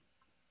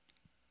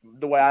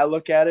 the way I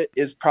look at it,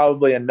 is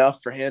probably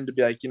enough for him to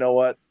be like, you know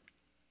what?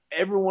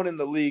 Everyone in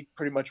the league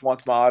pretty much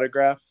wants my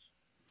autograph.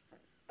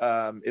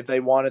 If they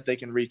want it, they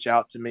can reach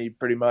out to me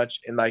pretty much.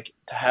 And like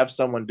to have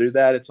someone do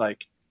that, it's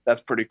like, that's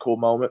a pretty cool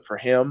moment for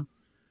him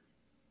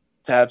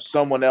to have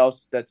someone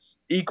else that's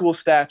equal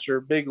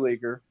stature, big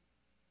leaguer,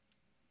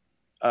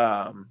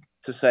 to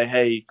say,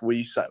 hey, will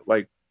you sign,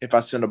 like, if I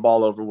send a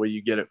ball over, will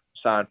you get it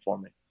signed for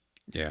me?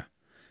 Yeah.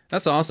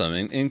 That's awesome.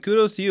 And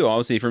kudos to you,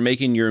 obviously, for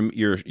making your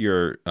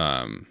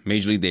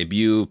major league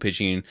debut,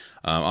 pitching.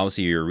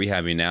 Obviously, you're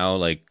rehabbing now.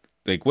 Like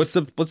what's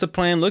the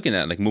plan looking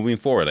at, like, moving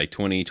forward, like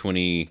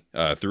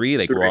 2023?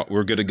 Like,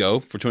 we're good to go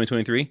for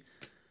 2023?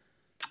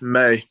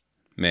 May.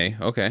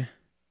 Okay.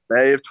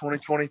 May of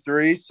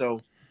 2023. So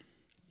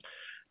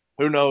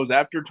who knows?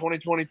 After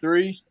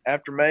 2023,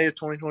 after May of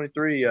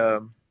 2023,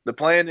 the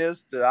plan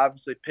is to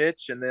obviously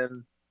pitch and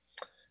then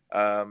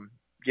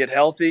get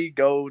healthy,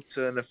 go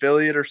to an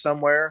affiliate or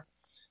somewhere,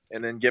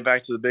 and then get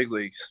back to the big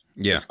leagues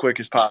as quick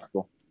as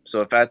possible.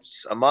 So if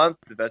that's a month,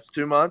 if that's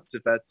 2 months,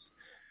 if that's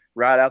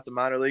ride out the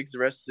minor leagues the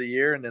rest of the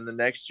year and then the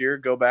next year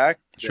go back,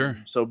 sure,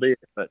 so be it.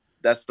 But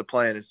that's the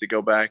plan, is to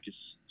go back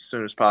as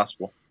soon as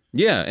possible.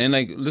 Yeah, and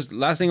like this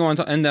last thing I want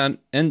to end on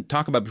and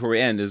talk about before we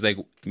end is like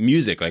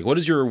music. Like, what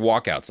is your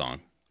walkout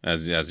song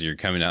as you're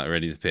coming out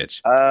ready to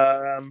pitch?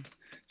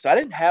 So I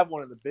didn't have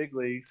one in the big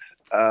leagues,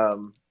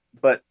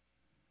 but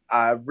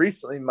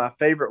recently, my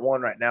favorite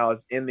one right now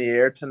is "In the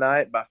Air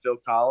Tonight" by Phil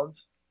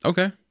Collins.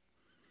 Okay.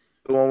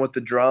 The one with the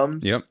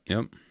drums. Yep.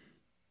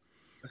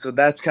 So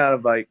that's kind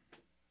of like,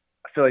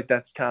 I feel like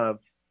that's kind of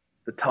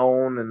the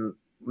tone and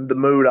the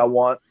mood I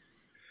want.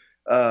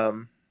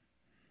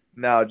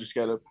 Now I just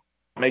got to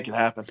make it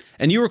happen.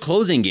 And you were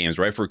closing games,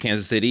 right, for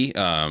Kansas City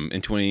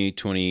in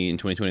 2020 and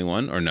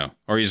 2021, or no?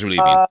 Or are you just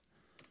relieving?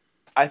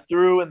 I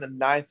threw in the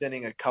 9th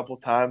inning a couple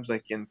times,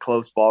 like in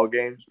close ball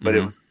games, but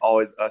it was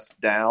always us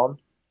down.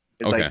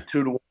 It's like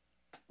 2-1,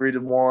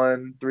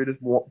 3-1,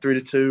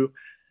 3-2.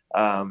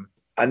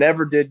 I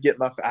never did get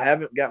I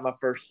haven't got my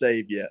first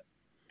save yet.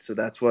 So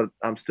that's what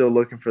I'm still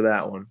looking for,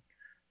 that one.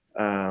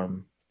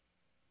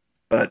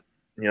 But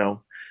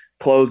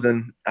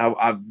closing,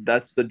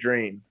 that's the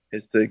dream,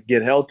 is to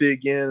get healthy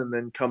again and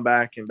then come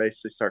back and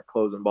basically start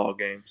closing ball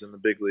games in the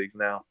big leagues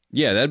now.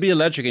 Yeah, that'd be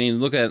electric. And you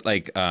look at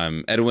like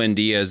Edwin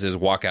Diaz's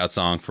walkout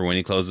song for when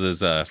he closes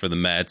for the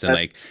Mets,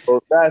 and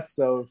that's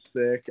so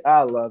sick.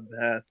 I love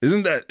that.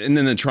 Isn't that? And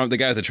then the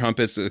guy with the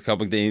trumpets a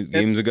couple of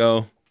games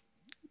ago.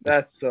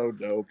 That's so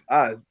dope.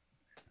 I'm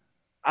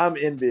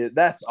envious.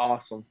 That's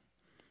awesome.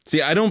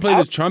 See, I don't play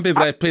the trumpet,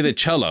 but I play the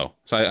cello.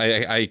 So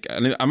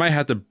I might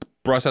have to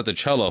bust out the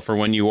cello for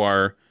when you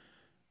are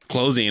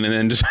closing, and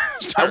then just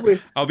start.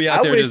 I'll be out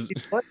I there wish just.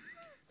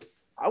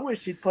 I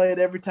wish he'd play it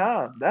every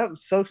time. That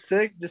was so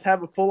sick. Just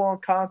have a full-on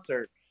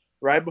concert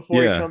right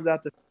before he comes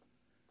out to.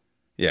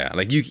 Yeah,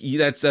 like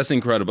that's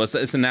incredible.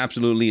 It's an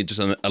absolutely just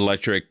an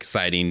electric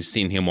sighting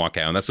seeing him walk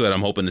out, and that's what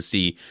I'm hoping to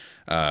see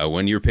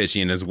when you're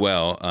pitching as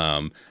well.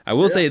 I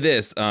will say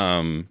this.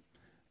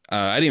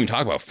 I didn't even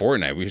talk about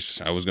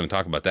Fortnite. I was going to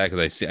talk about that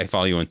because I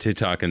follow you on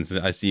TikTok and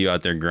I see you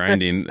out there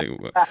grinding.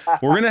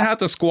 We're gonna have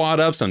to squad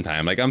up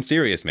sometime. Like, I'm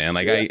serious, man.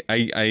 Like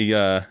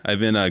I've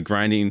been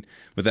grinding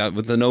with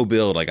the no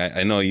build. Like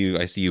I know you.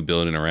 I see you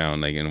building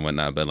around like and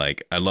whatnot. But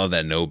like I love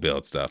that no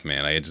build stuff,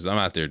 man. I'm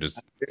out there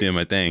just doing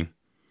my thing.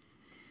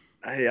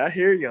 Hey, I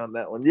hear you on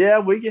that one.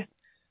 Yeah,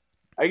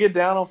 I get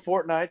down on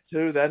Fortnite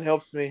too. That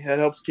helps me.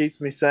 That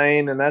keeps me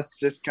sane, and that's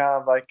just kind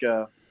of like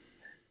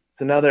it's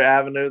another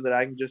avenue that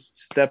I can just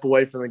step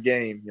away from the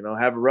game. You know,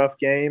 have a rough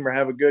game or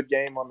have a good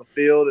game on the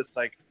field. It's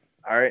like,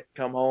 all right,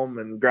 come home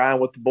and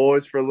grind with the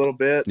boys for a little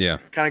bit. Yeah,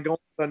 kind of go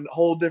in a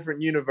whole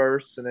different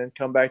universe and then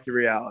come back to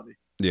reality.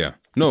 Yeah,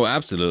 no,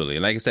 absolutely.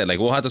 Like I said, like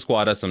we'll have to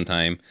squad us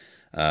sometime.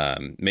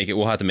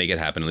 We'll have to make it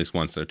happen at least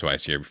once or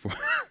twice here before.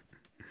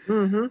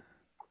 Mm-hmm.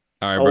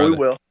 All right, brother. We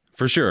will.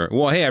 For sure.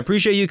 Well, hey, I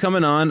appreciate you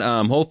coming on.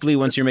 Hopefully,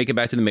 once you make it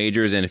back to the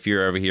majors, and if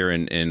you're ever here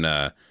in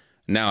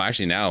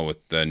now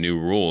with the new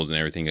rules and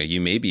everything, you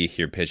may be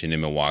here pitching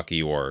in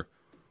Milwaukee or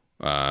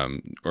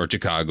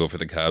Chicago for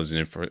the Cubs,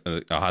 and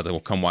I'll have to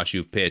come watch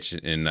you pitch,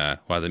 and we'll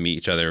have to meet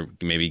each other.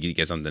 Maybe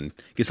get something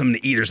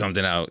to eat or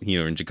something out,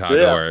 in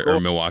Chicago or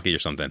Milwaukee or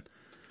something.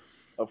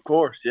 Of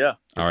course, yeah.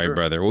 All right,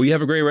 brother. Well, you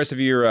have a great rest of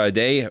your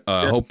day.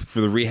 Hope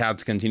for the rehab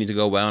to continue to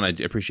go well, and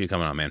I appreciate you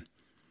coming on, man.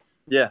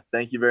 Yeah,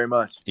 thank you very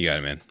much. You got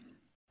it, man.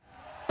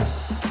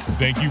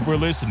 Thank you for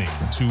listening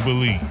to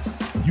Believe.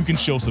 You can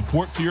show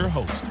support to your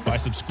host by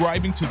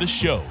subscribing to the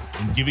show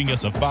and giving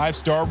us a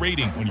 5-star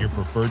rating on your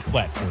preferred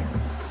platform.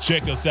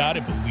 Check us out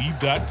at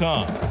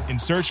Believe.com and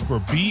search for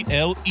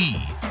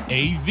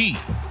BLEAV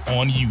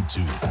on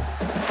YouTube.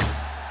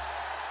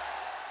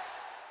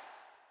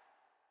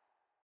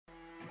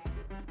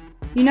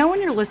 You know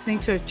when you're listening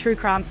to a true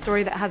crime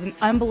story that has an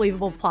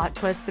unbelievable plot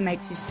twist that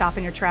makes you stop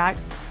in your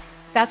tracks?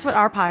 That's what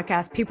our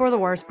podcast, People Are the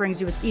Worst,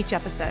 brings you with each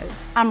episode.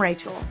 I'm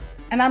Rachel.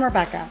 And I'm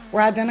Rebecca. We're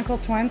identical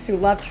twins who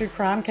love true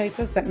crime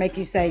cases that make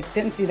you say,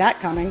 didn't see that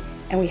coming,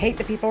 and we hate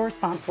the people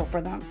responsible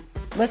for them.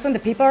 Listen to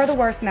People Are the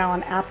Worst now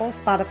on Apple,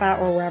 Spotify,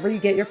 or wherever you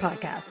get your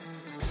podcasts.